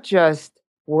I'm not just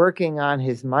working on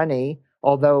his money,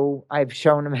 although I've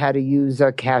shown him how to use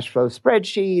a cash flow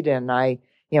spreadsheet,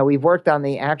 and we've worked on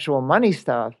the actual money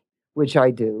stuff, which I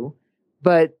do,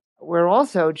 but we're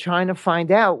also trying to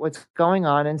find out what's going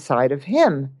on inside of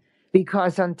him,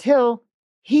 because until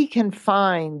he can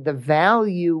find the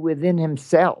value within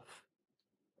himself,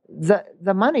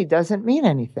 the money doesn't mean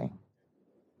anything.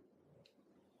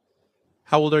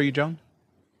 How old are you, Joan?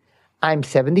 I'm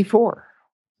 74.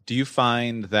 Do you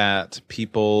find that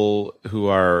people who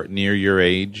are near your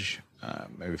age,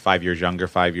 maybe 5 years younger,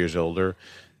 5 years older,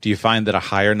 do you find that a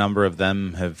higher number of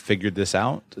them have figured this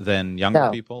out than younger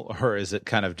people, or is it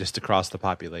kind of just across the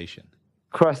population?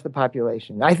 Across the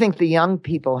population. I think the young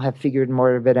people have figured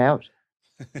more of it out.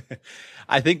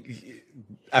 I think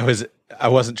I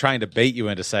wasn't trying to bait you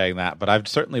into saying that, but I've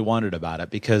certainly wondered about it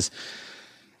because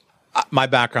my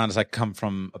background is I come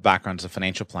from a background as a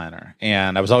financial planner,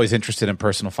 and I was always interested in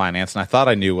personal finance, and I thought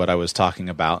I knew what I was talking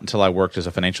about until I worked as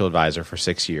a financial advisor for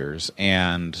 6 years,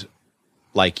 and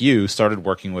like you, started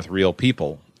working with real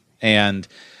people. And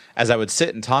as I would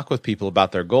sit and talk with people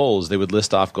about their goals, they would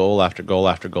list off goal after goal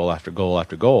after goal after goal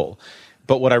after goal.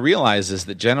 But what I realized is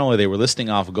that generally they were listing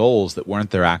off goals that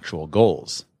weren't their actual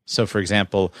goals. So, for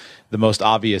example, the most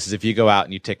obvious is if you go out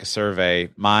and you take a survey,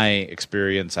 my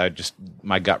experience,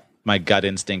 my gut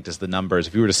instinct is the numbers.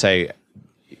 If you were to say,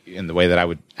 in the way that I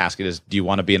would ask it is, do you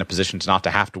want to be in a position to not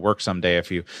to have to work someday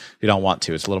if you don't want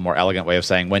to? It's a little more elegant way of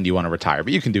saying, when do you want to retire?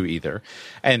 But you can do either.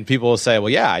 And people will say, well,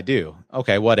 yeah, I do.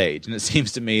 Okay, what age? And it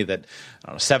seems to me that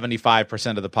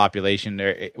 75% of the population,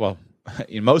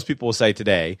 most people will say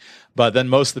today, but then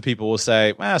most of the people will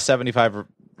say, 75 or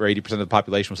 80% of the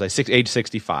population will say age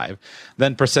 65.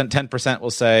 Then 10% will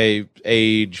say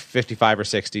age 55 or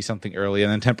 60, something early,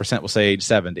 and then 10% will say age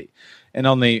 70. And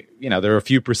only, there are a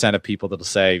few percent of people that will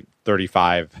say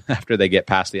 35 after they get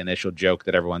past the initial joke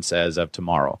that everyone says of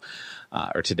tomorrow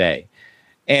or today.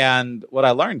 And what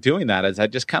I learned doing that is I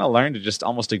just kind of learned to just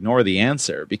almost ignore the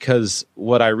answer, because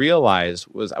what I realized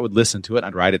was I would listen to it,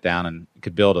 I'd write it down, and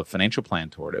could build a financial plan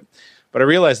toward it. But I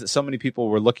realized that so many people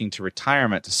were looking to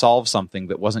retirement to solve something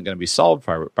that wasn't going to be solved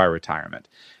by retirement.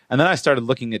 And then I started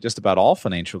looking at just about all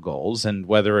financial goals, and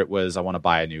whether it was I want to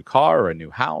buy a new car or a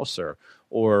new house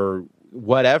or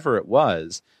whatever it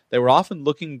was, they were often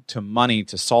looking to money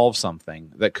to solve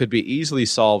something that could be easily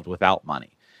solved without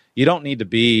money. You don't need to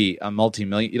be a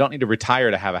multi-million. You don't need to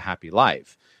retire to have a happy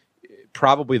life.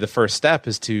 Probably the first step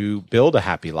is to build a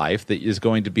happy life that is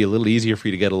going to be a little easier for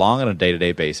you to get along on a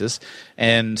day-to-day basis,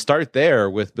 and start there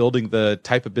with building the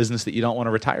type of business that you don't want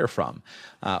to retire from.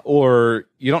 Or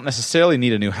you don't necessarily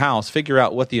need a new house. Figure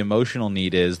out what the emotional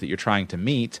need is that you're trying to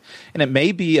meet. And it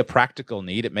may be a practical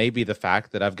need. It may be the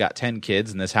fact that I've got 10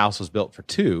 kids and this house was built for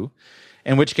 2,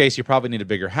 in which case you probably need a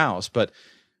bigger house. But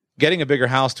getting a bigger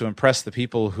house to impress the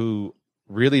people who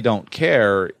really don't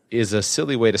care is a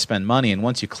silly way to spend money. And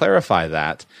once you clarify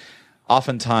that,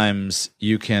 oftentimes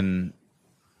you can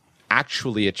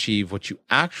actually achieve what you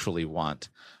actually want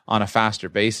on a faster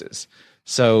basis.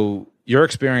 So your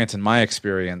experience and my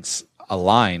experience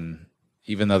align,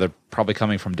 even though they're probably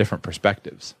coming from different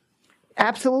perspectives.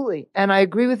 Absolutely. And I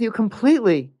agree with you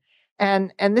completely.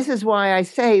 And this is why I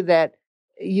say that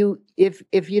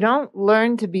if you don't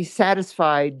learn to be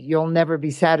satisfied, you'll never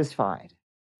be satisfied.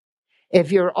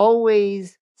 If you're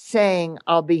always saying,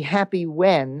 I'll be happy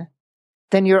when,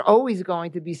 then you're always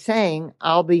going to be saying,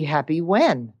 I'll be happy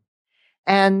when.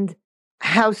 And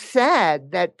how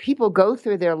sad that people go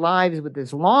through their lives with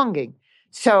this longing.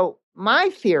 So my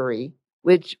theory,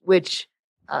 which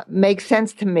makes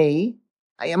sense to me,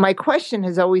 my question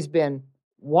has always been,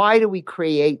 why do we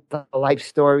create the life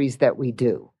stories that we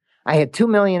do? I had 2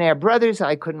 millionaire brothers.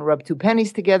 I couldn't rub 2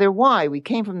 pennies together. Why? We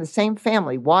came from the same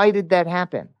family. Why did that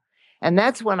happen? And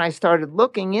that's when I started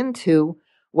looking into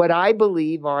what I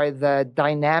believe are the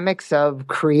dynamics of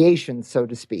creation, so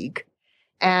to speak.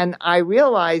 And I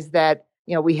realized that,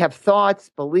 we have thoughts,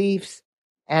 beliefs,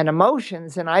 and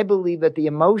emotions. And I believe that the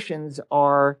emotions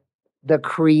are the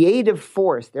creative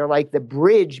force. They're like the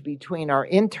bridge between our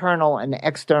internal and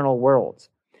external worlds.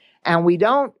 And we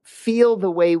don't feel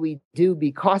the way we do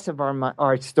because of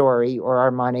our story or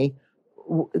our money.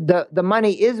 The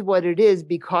money is what it is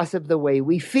because of the way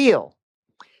we feel.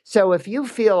 So if you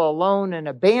feel alone and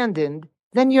abandoned,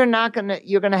 then you're going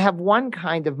to have one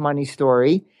kind of money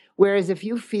story. Whereas if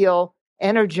you feel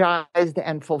energized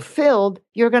and fulfilled,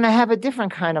 you're going to have a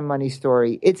different kind of money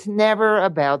story. It's never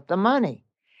about the money.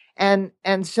 And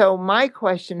so my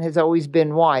question has always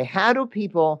been why? How do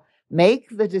people make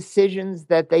the decisions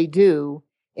that they do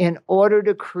in order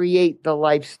to create the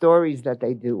life stories that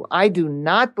they do? I do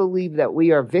not believe that we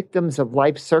are victims of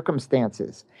life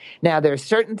circumstances. Now, there are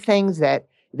certain things that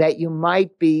you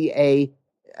might be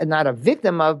not a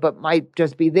victim of, but might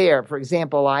just be there. For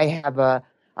example, I have a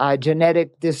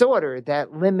genetic disorder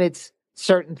that limits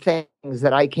certain things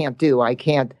that I can't do. I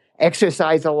can't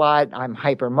exercise a lot. I'm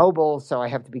hypermobile, so I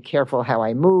have to be careful how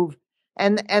I move.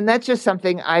 And that's just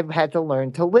something I've had to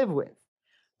learn to live with.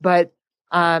 But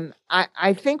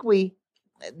I think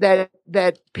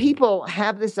that people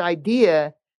have this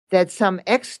idea that some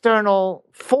external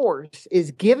force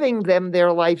is giving them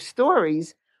their life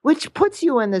stories, which puts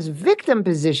you in this victim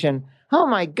position. Oh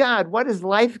my God, what is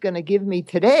life going to give me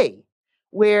today?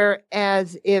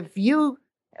 Whereas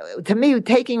to me,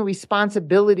 taking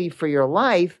responsibility for your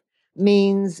life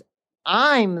means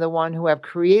I'm the one who have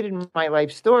created my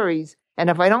life stories. And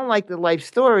if I don't like the life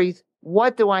stories,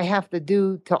 what do I have to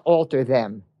do to alter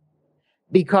them?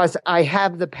 Because I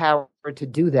have the power to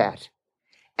do that.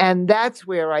 And that's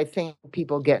where I think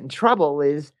people get in trouble,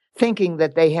 is thinking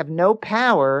that they have no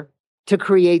power to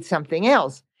create something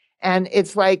else. And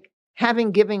it's like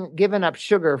having given up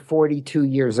sugar 42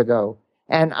 years ago.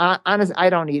 And honestly, I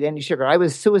don't eat any sugar. I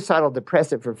was suicidal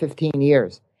depressive for 15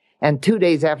 years. And 2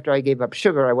 days after I gave up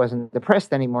sugar, I wasn't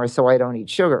depressed anymore, so I don't eat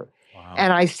sugar. Wow.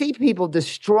 And I see people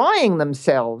destroying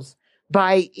themselves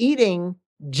by eating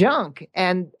junk,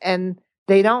 and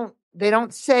they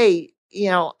don't say,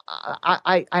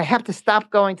 I have to stop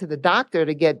going to the doctor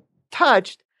to get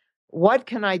touched. What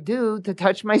can I do to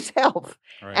touch myself?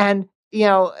 Right. And,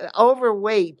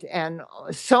 overweight and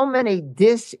so many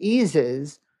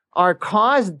diseases are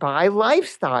caused by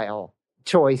lifestyle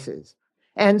choices.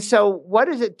 And so what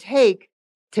does it take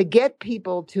to get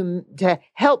people to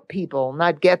help people,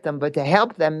 not get them, but to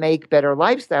help them make better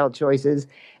lifestyle choices?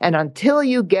 And until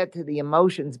you get to the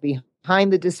emotions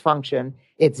behind the dysfunction,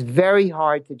 it's very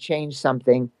hard to change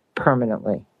something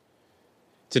permanently.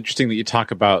 It's interesting that you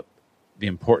talk about the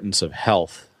importance of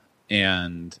health,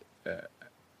 and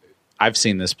I've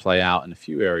seen this play out in a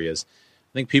few areas.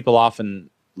 I think people often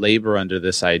labor under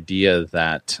this idea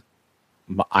that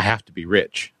I have to be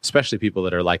rich, especially people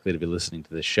that are likely to be listening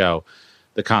to this show.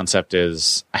 The concept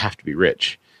is I have to be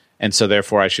rich, and so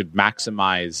therefore I should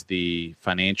maximize the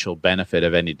financial benefit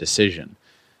of any decision.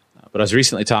 But I was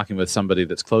recently talking with somebody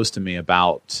that's close to me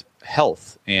about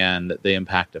health and the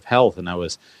impact of health, and we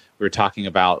were talking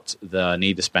about the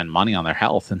need to spend money on their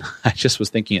health, and I just was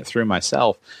thinking it through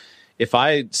myself. If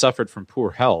I suffered from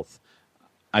poor health,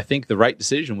 I think the right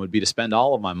decision would be to spend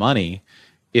all of my money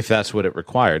if that's what it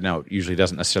required. Now, it usually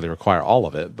doesn't necessarily require all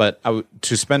of it, but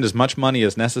to spend as much money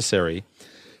as necessary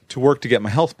to work to get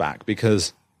my health back,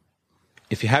 because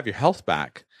if you have your health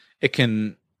back, it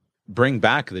can bring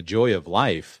back the joy of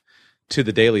life to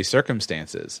the daily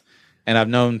circumstances. And I've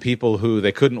known people who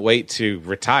they couldn't wait to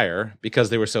retire because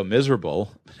they were so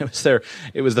miserable.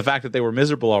 It was the fact that they were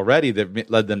miserable already that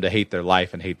led them to hate their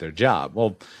life and hate their job.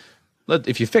 Well,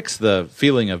 if you fix the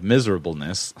feeling of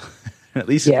miserableness, at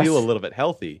least you feel a little bit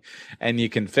healthy, and you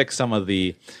can fix some of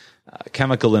the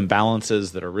chemical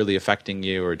imbalances that are really affecting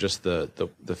you, or just the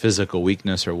physical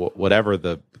weakness, or whatever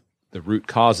the root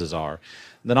causes are,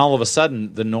 then all of a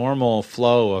sudden the normal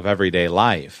flow of everyday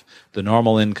life, the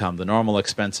normal income, the normal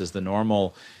expenses, the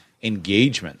normal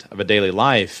engagement of a daily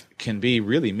life can be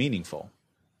really meaningful.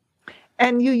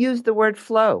 And you use the word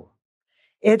flow.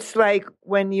 It's like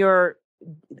when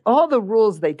all the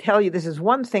rules they tell you, this is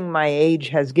one thing my age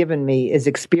has given me, is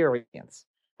experience.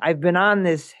 I've been on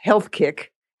this health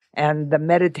kick and I've been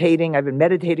meditating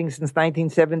since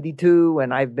 1972,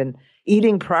 and I've been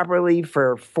eating properly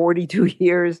for 42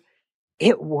 years.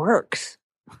 It works.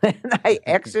 And I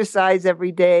exercise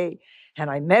every day and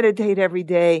I meditate every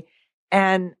day.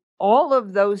 And all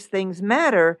of those things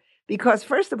matter because,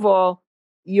 first of all,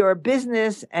 your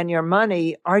business and your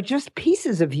money are just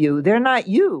pieces of you. They're not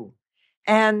you.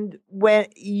 And when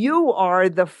you are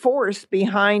the force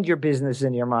behind your business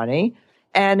and your money,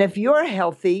 and if you're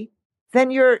healthy, then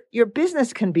your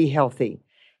business can be healthy.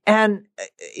 And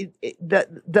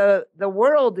the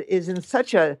world is in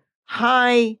such a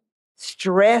high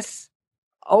stress,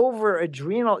 over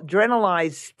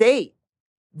adrenalized state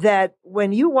that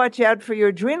when you watch out for your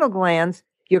adrenal glands,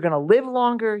 you're going to live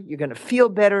longer, you're going to feel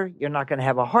better, you're not going to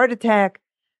have a heart attack.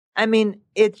 I mean,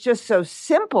 it's just so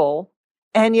simple,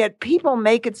 and yet people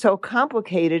make it so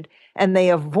complicated, and they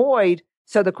avoid.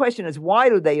 So the question is, why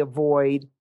do they avoid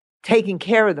taking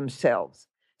care of themselves?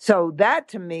 So that,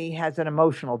 to me, has an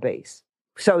emotional base.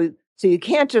 So you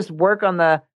can't just work on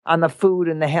the food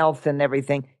and the health and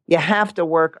everything. You have to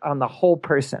work on the whole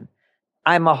person.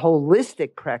 I'm a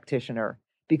holistic practitioner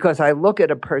because I look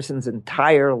at a person's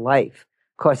entire life,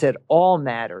 because it all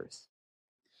matters.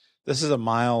 This is a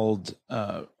mild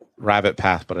rabbit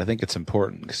path, but I think it's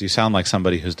important because you sound like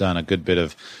somebody who's done a good bit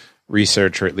of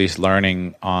research, or at least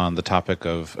learning on the topic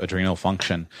of adrenal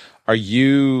function. Are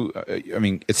you? I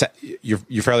mean,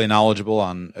 you're fairly knowledgeable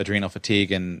on adrenal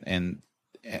fatigue and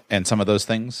some of those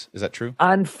things. Is that true?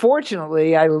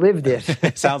 Unfortunately, I lived it.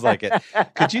 It sounds like it.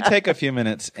 Could you take a few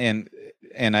minutes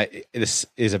this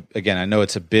is again, I know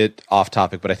it's a bit off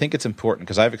topic, but I think it's important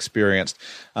because I've experienced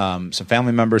some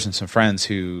family members and some friends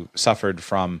who suffered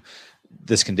from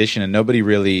this condition, and nobody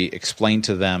really explained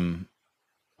to them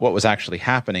what was actually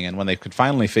happening. And when they could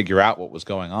finally figure out what was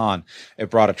going on, it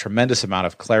brought a tremendous amount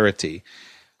of clarity.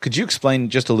 Could you explain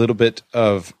just a little bit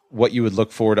of what you would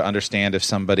look for to understand if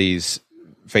somebody's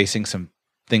facing some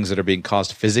things that are being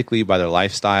caused physically by their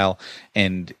lifestyle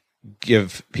and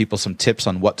give people some tips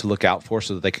on what to look out for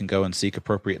so that they can go and seek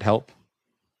appropriate help?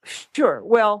 Sure.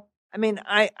 Well, I mean,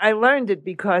 I learned it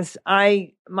because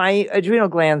my adrenal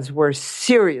glands were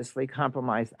seriously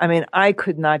compromised. I mean, I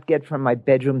could not get from my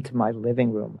bedroom to my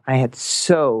living room. I had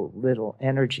so little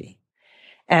energy.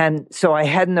 And so I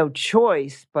had no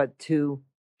choice but to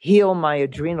heal my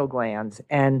adrenal glands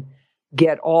and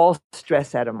get all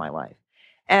stress out of my life.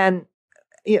 And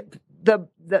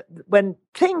when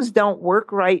things don't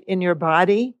work right in your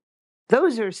body,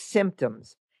 those are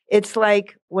symptoms. It's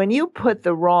like when you put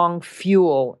the wrong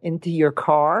fuel into your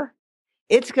car,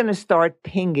 it's going to start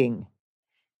pinging.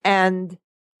 And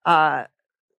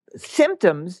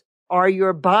symptoms are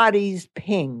your body's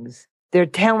pings. They're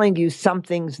telling you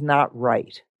something's not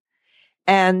right.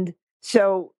 And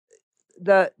so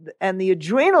the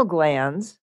adrenal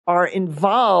glands are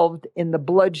involved in the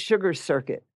blood sugar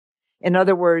circuit. In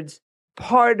other words,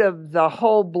 part of the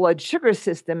whole blood sugar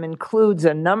system includes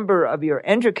a number of your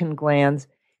endocrine glands,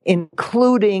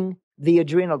 including the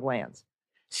adrenal glands.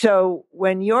 So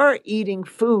when you're eating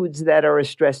foods that are a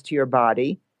stress to your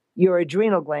body, your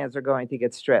adrenal glands are going to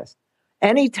get stressed.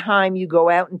 Anytime you go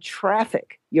out in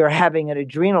traffic, you're having an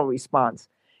adrenal response.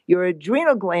 Your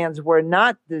adrenal glands were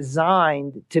not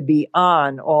designed to be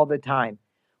on all the time.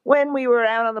 When we were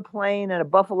out on the plane and a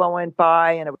buffalo went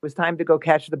by and it was time to go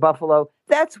catch the buffalo,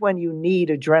 that's when you need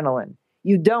adrenaline.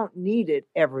 You don't need it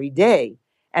every day.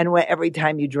 And every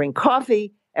time you drink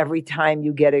coffee, every time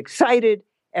you get excited,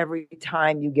 every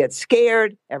time you get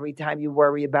scared, every time you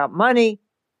worry about money,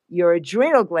 your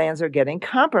adrenal glands are getting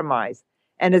compromised.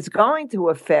 And it's going to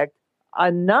affect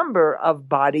a number of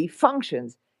body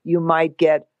functions. You might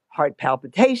get heart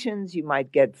palpitations, you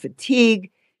might get fatigue,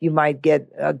 you might get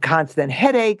constant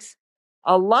headaches.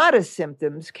 A lot of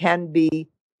symptoms can be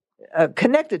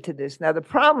connected to this. Now, the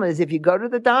problem is if you go to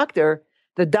the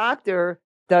doctor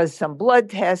does some blood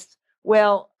tests.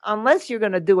 Well, unless you're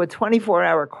going to do a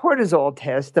 24-hour cortisol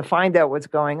test to find out what's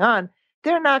going on,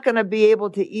 they're not going to be able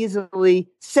to easily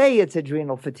say it's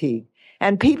adrenal fatigue.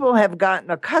 And people have gotten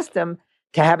accustomed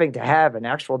to having to have an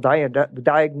actual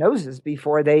diagnosis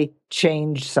before they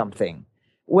change something.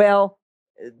 Well,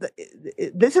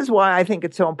 this is why I think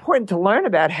it's so important to learn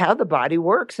about how the body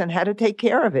works and how to take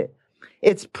care of it.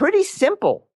 It's pretty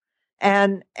simple.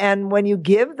 And when you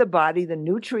give the body the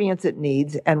nutrients it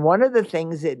needs, and one of the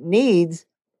things it needs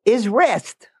is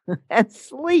rest and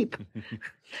sleep,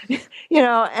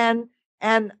 and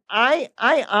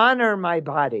I honor my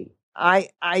body.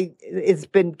 It's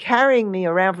been carrying me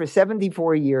around for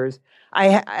 74 years.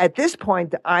 At this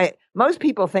point, most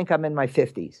people think I'm in my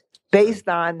 50s based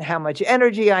on how much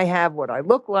energy I have, what I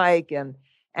look like,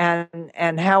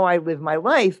 and how I live my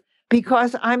life,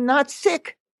 because I'm not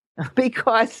sick,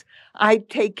 because I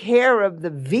take care of the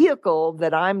vehicle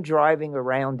that I'm driving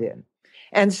around in.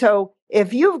 And so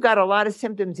if you've got a lot of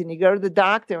symptoms and you go to the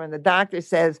doctor and the doctor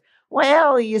says,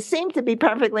 well, you seem to be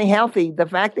perfectly healthy, the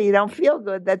fact that you don't feel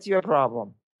good, that's your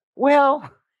problem. Well,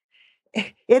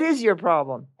 it is your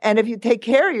problem. And if you take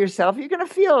care of yourself, you're going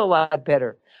to feel a lot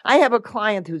better. I have a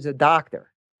client who's a doctor,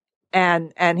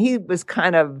 and he was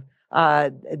kind of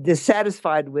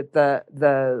dissatisfied with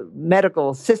the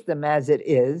medical system as it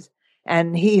is.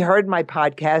 And he heard my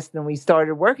podcast and we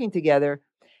started working together,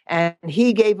 and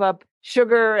he gave up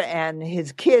sugar and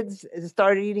his kids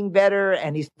started eating better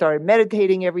and he started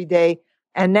meditating every day.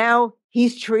 And now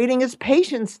he's treating his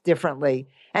patients differently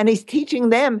and he's teaching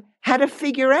them how to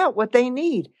figure out what they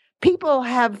need. People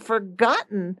have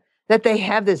forgotten that they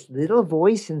have this little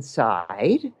voice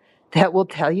inside that will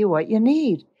tell you what you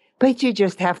need, but you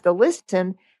just have to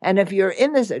listen. And if you're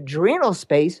in this adrenal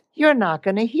space, you're not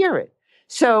going to hear it.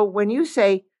 So when you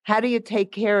say, how do you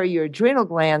take care of your adrenal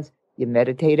glands? You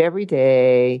meditate every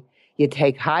day. You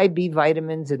take high B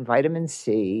vitamins and vitamin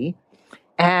C,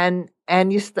 and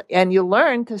you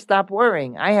learn to stop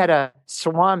worrying. I had a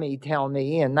Swami tell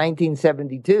me in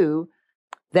 1972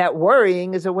 that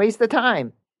worrying is a waste of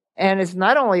time, and it's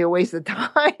not only a waste of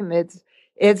time;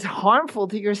 it's harmful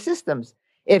to your systems.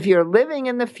 If you're living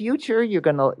in the future, you're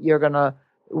gonna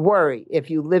worry. If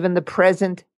you live in the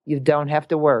present, you don't have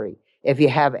to worry. If you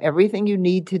have everything you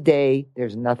need today,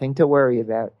 there's nothing to worry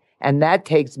about. And that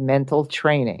takes mental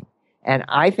training. And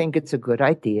I think it's a good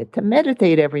idea to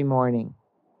meditate every morning.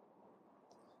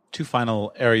 Two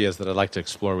final areas that I'd like to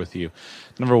explore with you.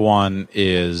 Number one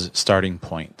is starting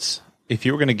points. If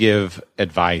you were going to give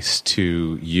advice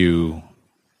to you,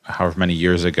 however many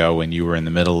years ago, when you were in the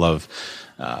middle of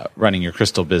running your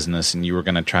crystal business and you were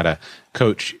going to try to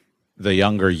coach the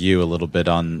younger you a little bit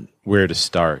on where to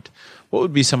start, what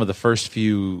would be some of the first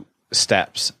few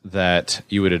steps that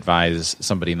you would advise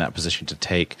somebody in that position to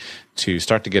take to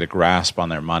start to get a grasp on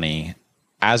their money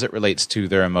as it relates to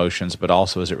their emotions, but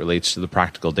also as it relates to the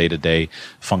practical day-to-day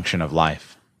function of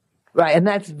life? Right, and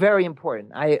that's very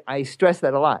important. I stress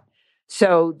that a lot.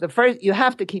 So the first, you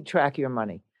have to keep track of your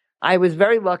money. I was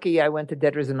very lucky. I went to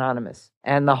Debtors Anonymous,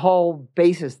 and the whole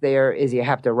basis there is you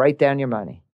have to write down your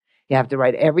money. You have to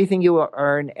write everything you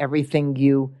earn, everything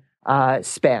you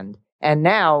spend. And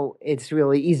now it's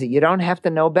really easy. You don't have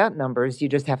to know about numbers. You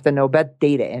just have to know about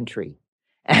data entry.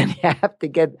 And you have to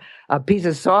get a piece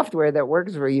of software that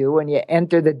works for you, and you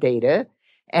enter the data,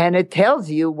 and it tells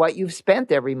you what you've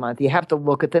spent every month. You have to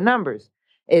look at the numbers.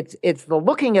 It's the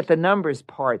looking at the numbers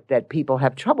part that people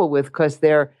have trouble with because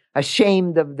they're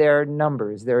ashamed of their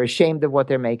numbers. They're ashamed of what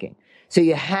they're making. So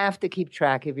you have to keep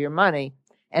track of your money,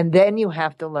 and then you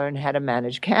have to learn how to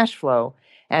manage cash flow.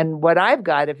 And what I've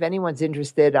got, if anyone's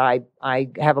interested, I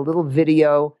have a little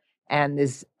video, and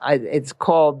it's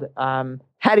called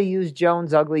How to Use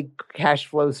Joan's Ugly Cash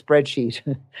Flow Spreadsheet.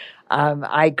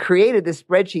 I created this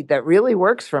spreadsheet that really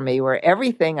works for me, where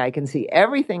I can see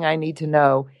everything I need to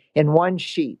know in one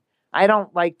sheet. I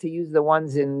don't like to use the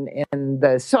ones in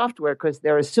the software because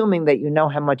they're assuming that you know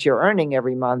how much you're earning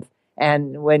every month.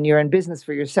 And when you're in business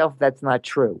for yourself, that's not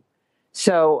true.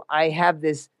 So I have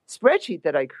this spreadsheet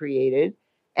that I created,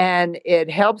 and it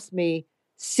helps me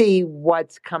see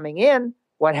what's coming in,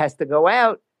 what has to go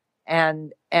out.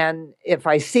 And if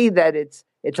I see that it's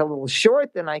a little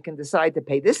short, then I can decide to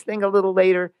pay this thing a little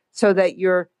later, so that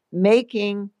you're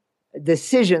making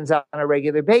decisions on a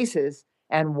regular basis.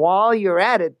 And while you're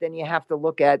at it, then you have to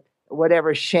look at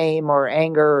whatever shame or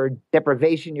anger or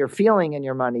deprivation you're feeling in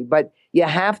your money. But you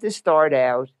have to start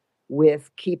out with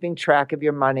keeping track of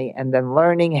your money and then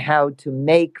learning how to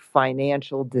make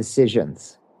financial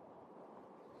decisions.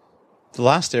 The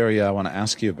last area I want to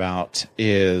ask you about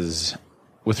is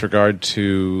with regard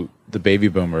to the baby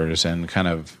boomers and kind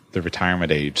of the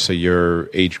retirement age. So your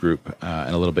age group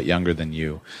and a little bit younger than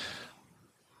you.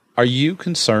 Are you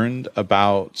concerned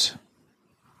about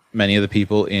many of the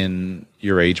people in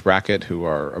your age bracket who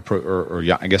are,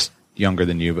 I guess younger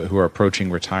than you, but who are approaching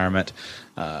retirement?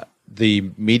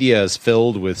 The media is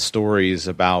filled with stories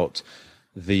about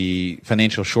the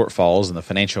financial shortfalls and the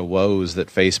financial woes that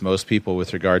face most people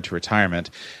with regard to retirement,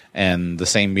 and the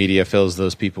same media fills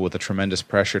those people with a tremendous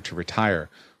pressure to retire.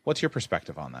 What's your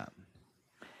perspective on that?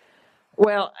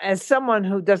 Well, as someone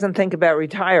who doesn't think about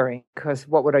retiring, because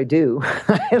what would I do?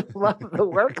 I love the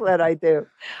work that I do.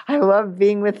 I love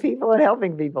being with people and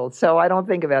helping people. So I don't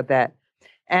think about that.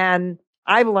 And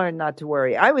I've learned not to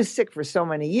worry. I was sick for so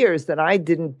many years that I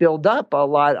didn't build up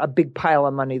a big pile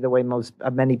of money the way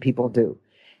many people do.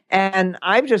 And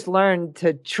I've just learned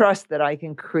to trust that I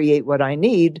can create what I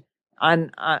need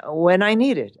when I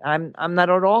need it. I'm not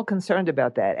at all concerned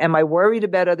about that. Am I worried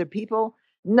about other people?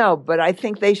 No, but I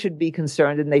think they should be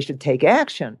concerned and they should take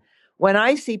action. When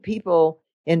I see people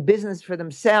in business for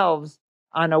themselves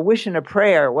on a wish and a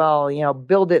prayer,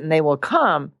 build it and they will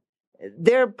come,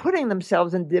 they're putting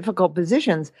themselves in difficult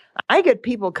positions. I get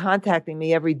people contacting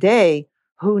me every day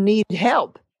who need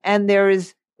help, and there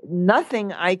is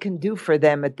nothing I can do for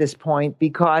them at this point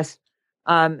because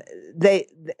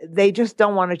they just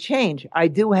don't want to change. I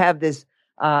do have this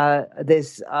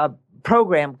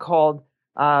program called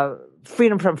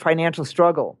Freedom from Financial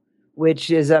Struggle, which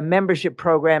is a membership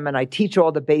program, and I teach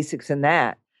all the basics in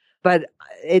that. But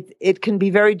it can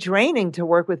be very draining to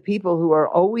work with people who are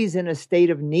always in a state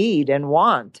of need and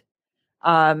want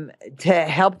to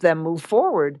help them move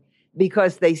forward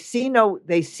because they see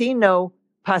no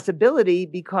possibility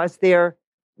because they're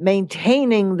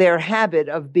maintaining their habit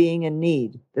of being in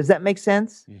need. Does that make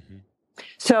sense? Mm-hmm.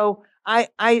 So I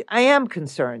am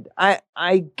concerned.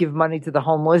 I give money to the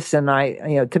homeless, and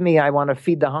to me, I want to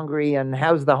feed the hungry and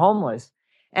house the homeless.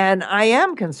 And I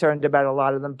am concerned about a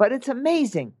lot of them, but it's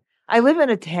amazing. I live in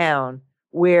a town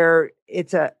where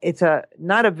this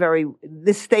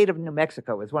state of New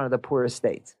Mexico is one of the poorest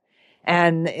states.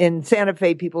 And in Santa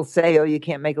Fe, people say, oh, you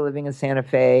can't make a living in Santa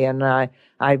Fe. And I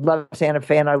love Santa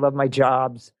Fe and I love my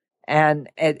jobs. And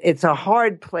it's a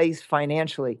hard place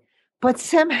financially. But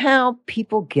somehow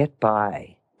people get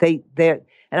by. And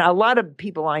a lot of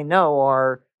people I know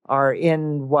are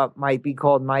in what might be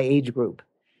called my age group.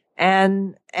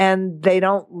 And they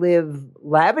don't live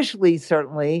lavishly,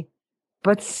 certainly,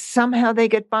 but somehow they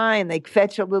get by and they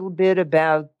fetch a little bit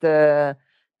about the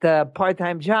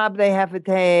part-time job they have to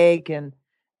take, and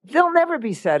they'll never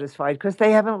be satisfied because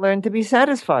they haven't learned to be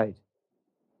satisfied.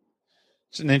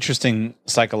 It's an interesting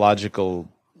psychological,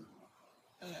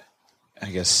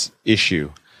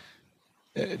 issue.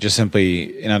 just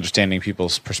simply in understanding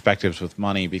people's perspectives with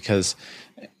money, because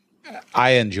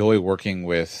I enjoy working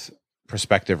with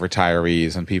prospective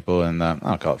retirees and people in the,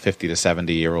 I'll call it 50 to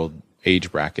 70-year-old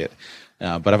age bracket.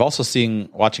 But I've also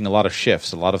watching a lot of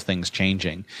shifts, a lot of things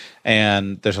changing.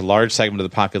 And there's a large segment of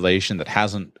the population that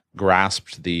hasn't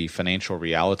grasped the financial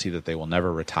reality that they will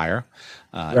never retire.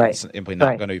 It's simply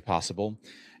not going to be possible.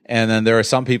 And then there are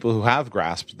some people who have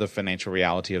grasped the financial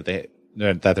reality of that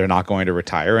they're not going to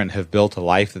retire and have built a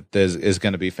life that is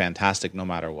going to be fantastic no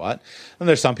matter what. And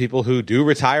there's some people who do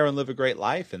retire and live a great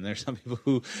life. And there's some people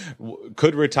who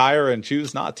could retire and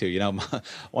choose not to. You know,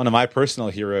 one of my personal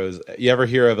heroes, you ever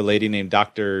hear of a lady named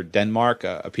Dr. Denmark,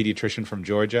 a pediatrician from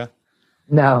Georgia?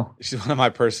 No. She's one of my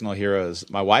personal heroes.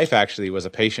 My wife actually was a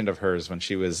patient of hers when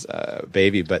she was a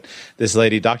baby. But this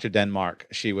lady, Dr. Denmark,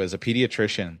 she was a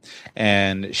pediatrician,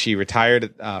 and she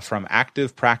retired from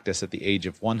active practice at the age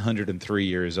of 103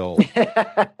 years old.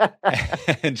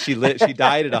 And she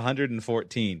died at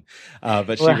 114,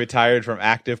 but she retired from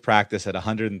active practice at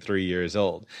 103 years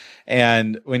old.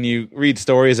 And when you read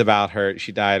stories about her,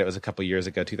 she died, it was a couple years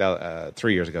ago,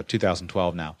 3 years ago,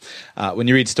 2012 now. When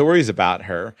you read stories about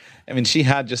her, I mean, she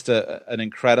had just an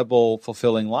incredible,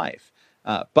 fulfilling life.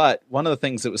 But one of the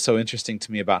things that was so interesting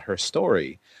to me about her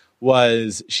story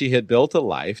was she had built a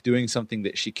life doing something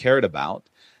that she cared about,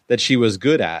 that she was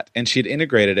good at, and she had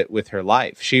integrated it with her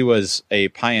life. She was a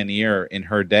pioneer in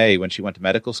her day when she went to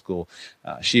medical school.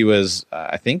 She was,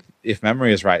 I think, if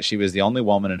memory is right, she was the only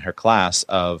woman in her class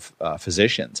of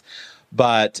physicians.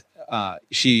 But when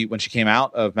she came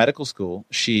out of medical school,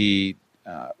 she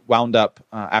wound up,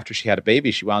 after she had a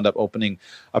baby, she wound up opening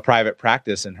a private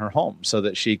practice in her home so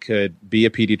that she could be a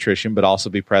pediatrician but also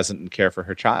be present and care for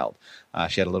her child.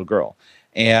 She had a little girl.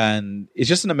 And it's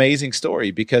just an amazing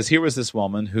story, because here was this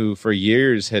woman who for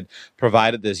years had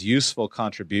provided this useful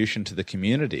contribution to the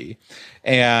community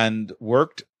and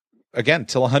worked, again,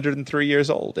 till 103 years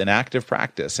old in active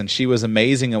practice. And she was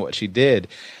amazing at what she did.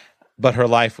 But her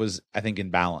life was, I think, in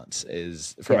balance,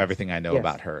 is from everything I know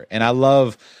about her. And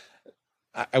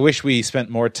I wish we spent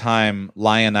more time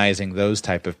lionizing those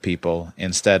type of people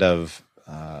instead of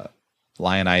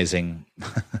lionizing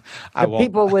the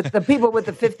people with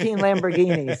the 15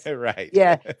 Lamborghinis. Right.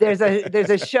 Yeah. There's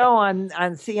a show on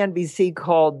CNBC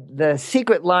called The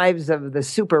Secret Lives of the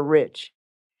Super Rich.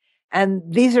 And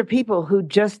these are people who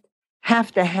just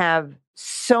have to have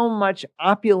so much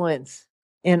opulence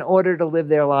in order to live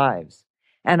their lives.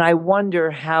 And I wonder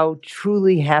how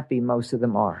truly happy most of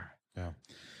them are.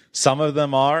 Some of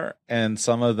them are, and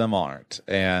some of them aren't.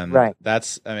 And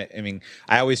that's, I mean,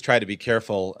 I always try to be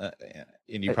careful,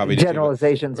 and you probably do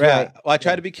generalizations, too, right? Well, I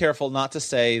try to be careful not to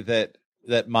say that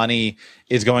money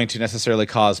is going to necessarily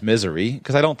cause misery,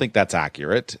 because I don't think that's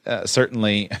accurate.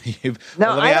 Certainly, let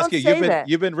me ask you,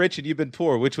 you've been rich and you've been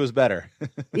poor. Which was better?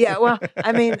 Yeah, well,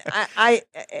 I mean, I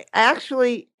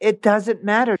actually, it doesn't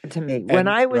matter to me. When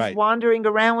I was wandering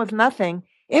around with nothing,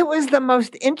 it was the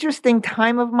most interesting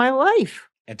time of my life.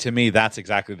 And to me, that's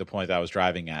exactly the point that I was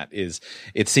driving at, is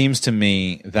it seems to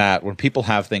me that when people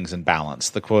have things in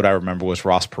balance, the quote I remember was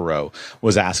Ross Perot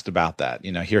was asked about that.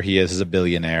 You know, here he is as a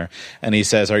billionaire, and he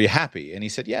says, "Are you happy?" And he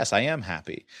said, "Yes, I am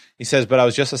happy." He says, "But I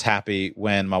was just as happy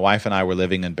when my wife and I were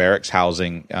living in barracks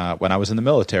housing when I was in the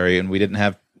military, and we didn't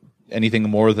have anything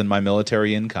more than my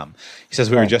military income." He says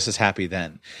we were just as happy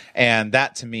then. And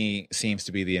that to me seems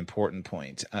to be the important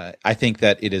point. I think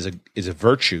that it is a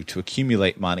virtue to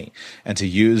accumulate money and to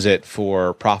use it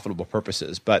for profitable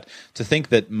purposes. But to think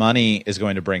that money is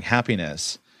going to bring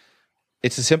happiness,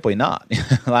 it's simply not.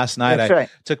 Last night I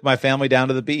took my family down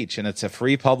to the beach, and it's a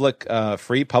free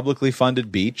publicly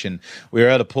funded beach, and we were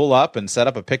able to pull up and set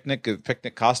up a picnic. The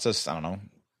picnic cost us, I don't know,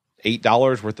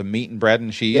 $8 worth of meat and bread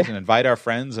and cheese, and invite our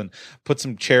friends and put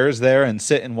some chairs there and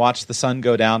sit and watch the sun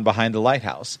go down behind the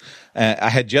lighthouse. I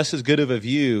had just as good of a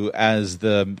view as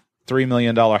the $3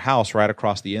 million house right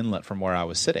across the inlet from where I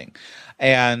was sitting.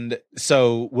 And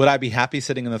so would I be happy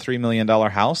sitting in the $3 million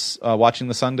house watching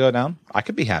the sun go down? I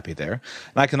could be happy there.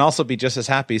 And I can also be just as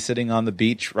happy sitting on the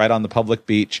beach, right on the public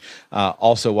beach,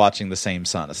 also watching the same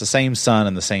sun. It's the same sun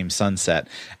and the same sunset.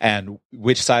 And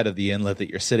which side of the inlet that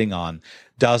you're sitting on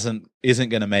isn't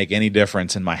going to make any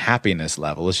difference in my happiness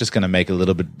level. It's just going to make a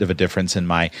little bit of a difference in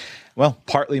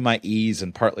partly my ease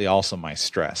and partly also my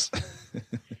stress.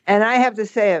 And I have to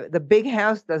say, the big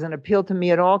house doesn't appeal to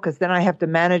me at all, because then I have to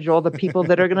manage all the people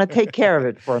that are going to take care of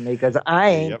it for me, because I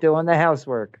ain't doing the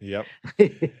housework. Yep.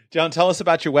 John, tell us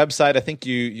about your website. I think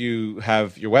you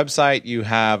have your website, you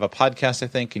have a podcast, I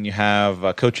think, and you have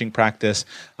a coaching practice.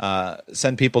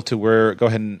 Send people to go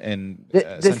ahead and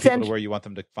send people to where you want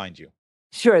them to find you.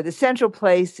 Sure. The central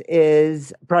place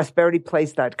is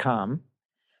prosperityplace.com.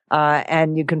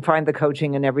 And you can find the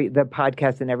coaching and the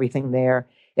podcast and everything there.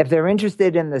 If they're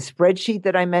interested in the spreadsheet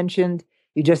that I mentioned,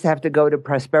 you just have to go to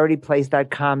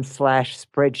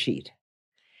prosperityplace.com/spreadsheet.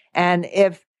 And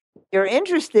if you're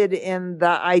interested in the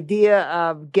idea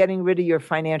of getting rid of your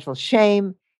financial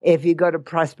shame, if you go to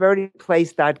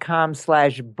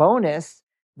prosperityplace.com/bonus,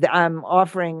 I'm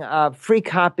offering a free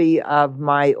copy of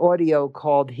my audio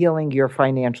called Healing Your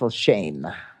Financial Shame.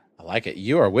 I like it.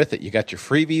 You are with it. You got your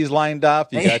freebies lined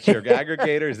up. You got your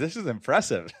aggregators. This is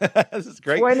impressive. This is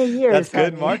great. 20 years. That's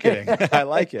good marketing. I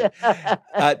like it.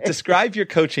 Describe your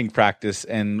coaching practice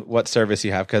and what service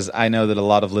you have, because I know that a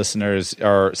lot of listeners,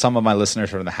 or some of my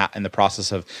listeners, are in the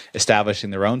process of establishing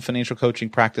their own financial coaching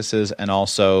practices, and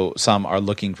also some are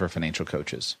looking for financial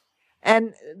coaches.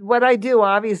 And what I do,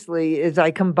 obviously, is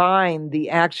I combine the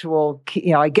actual,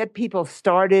 I get people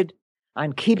started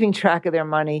on keeping track of their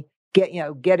money,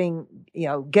 getting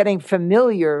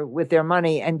familiar with their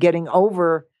money and getting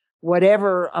over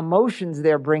whatever emotions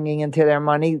they're bringing into their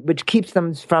money, which keeps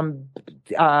them from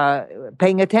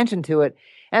paying attention to it.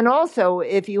 And also,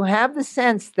 if you have the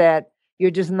sense that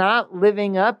you're just not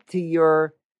living up to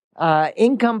your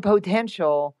income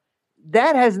potential,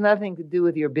 that has nothing to do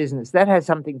with your business. That has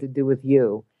something to do with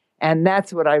you. And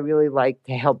that's what I really like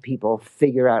to help people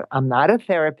figure out. I'm not a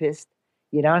therapist.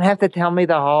 You don't have to tell me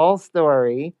the whole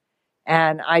story.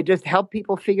 And I just help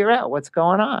people figure out what's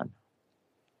going on.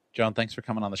 Joan, thanks for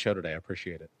coming on the show today. I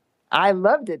appreciate it. I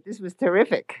loved it. This was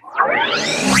terrific.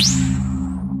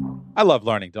 I love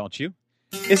learning, don't you?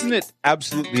 Isn't it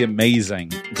absolutely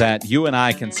amazing that you and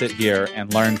I can sit here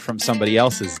and learn from somebody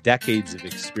else's decades of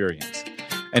experience?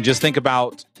 And just think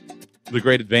about the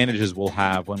great advantages we'll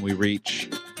have when we reach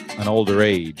an older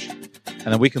age.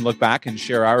 And then we can look back and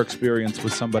share our experience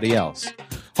with somebody else.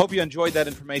 Hope you enjoyed that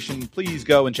information. Please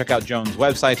go and check out Joan's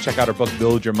website. Check out her book,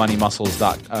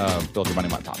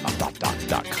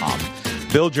 buildyourmoneymuscles.com.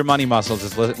 Build Your Money Muscles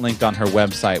is linked on her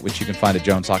website, which you can find at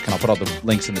Joan.com. I'll put all the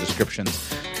links in the description of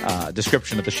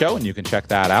the show, and you can check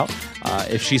that out.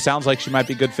 If she sounds like she might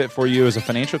be a good fit for you as a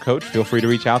financial coach, feel free to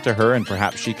reach out to her, and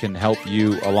perhaps she can help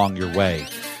you along your way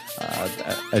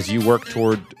as you work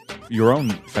toward your own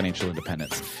financial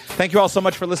independence. Thank you all so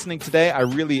much for listening today. I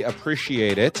really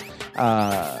appreciate it.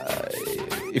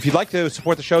 If you'd like to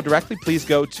support the show directly, please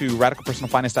go to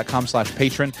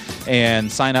radicalpersonalfinance.com/patron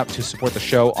and sign up to support the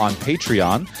show on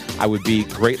Patreon. I would be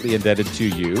greatly indebted to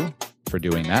you for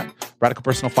doing that.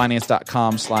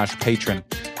 radicalpersonalfinance.com/patron.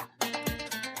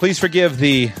 Please forgive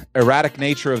the erratic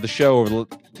nature of the show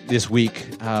this week.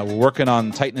 We're working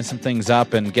on tightening some things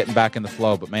up and getting back in the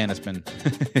flow, but man,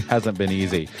 it hasn't been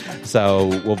easy.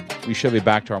 So we should be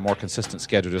back to our more consistent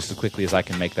schedule just as quickly as I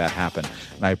can make that happen.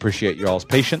 And I appreciate your all's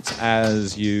patience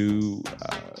as you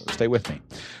stay with me.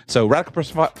 So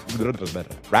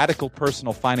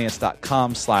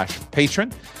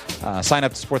radicalpersonalfinance.com/patron. Sign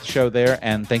up to support the show there,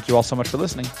 and thank you all so much for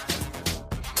listening.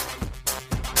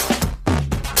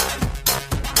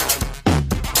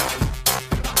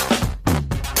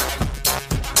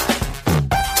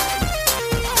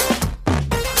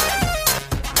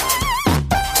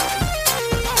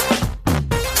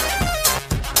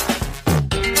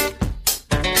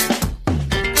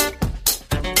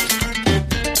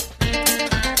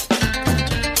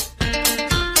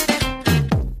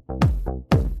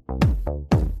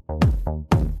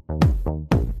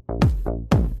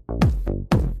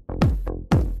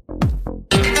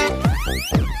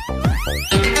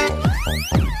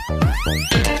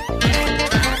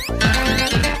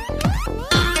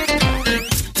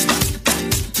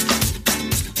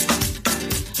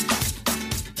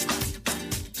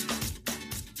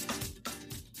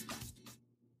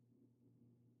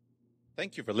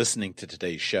 Thank you for listening to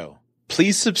today's show.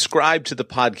 Please subscribe to the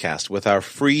podcast with our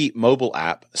free mobile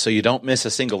app so you don't miss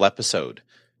a single episode.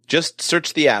 Just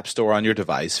search the App Store on your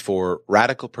device for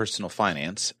Radical Personal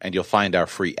Finance, and you'll find our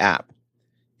free app.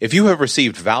 If you have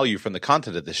received value from the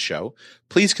content of this show,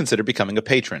 please consider becoming a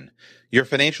patron. Your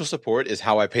financial support is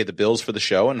how I pay the bills for the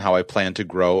show and how I plan to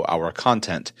grow our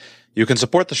content. You can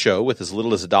support the show with as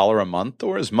little as $1 a month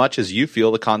or as much as you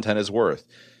feel the content is worth.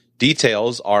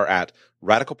 Details are at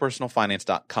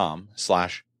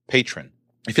radicalpersonalfinance.com/patron.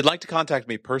 If you'd like to contact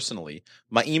me personally,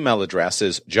 my email address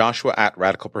is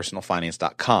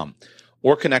joshua@radicalpersonalfinance.com,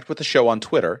 or connect with the show on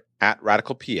Twitter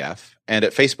 @radicalpf and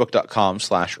at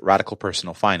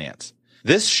facebook.com/radicalpersonalfinance.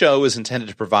 This show is intended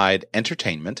to provide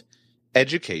entertainment,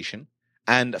 education,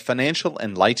 and financial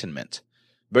enlightenment.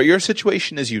 But your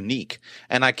situation is unique,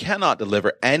 and I cannot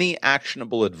deliver any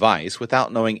actionable advice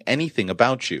without knowing anything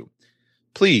about you.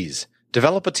 Please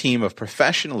Develop a team of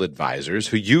professional advisors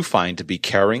who you find to be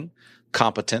caring,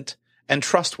 competent, and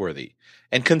trustworthy,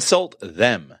 and consult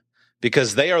them,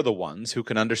 because they are the ones who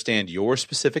can understand your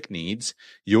specific needs,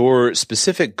 your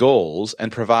specific goals,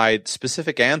 and provide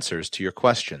specific answers to your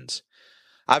questions.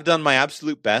 I've done my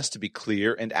absolute best to be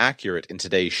clear and accurate in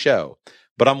today's show,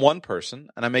 but I'm one person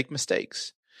and I make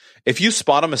mistakes. If you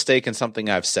spot a mistake in something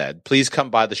I've said, please come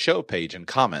by the show page and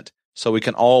comment so we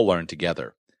can all learn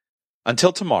together.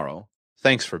 Until tomorrow,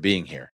 thanks for being here.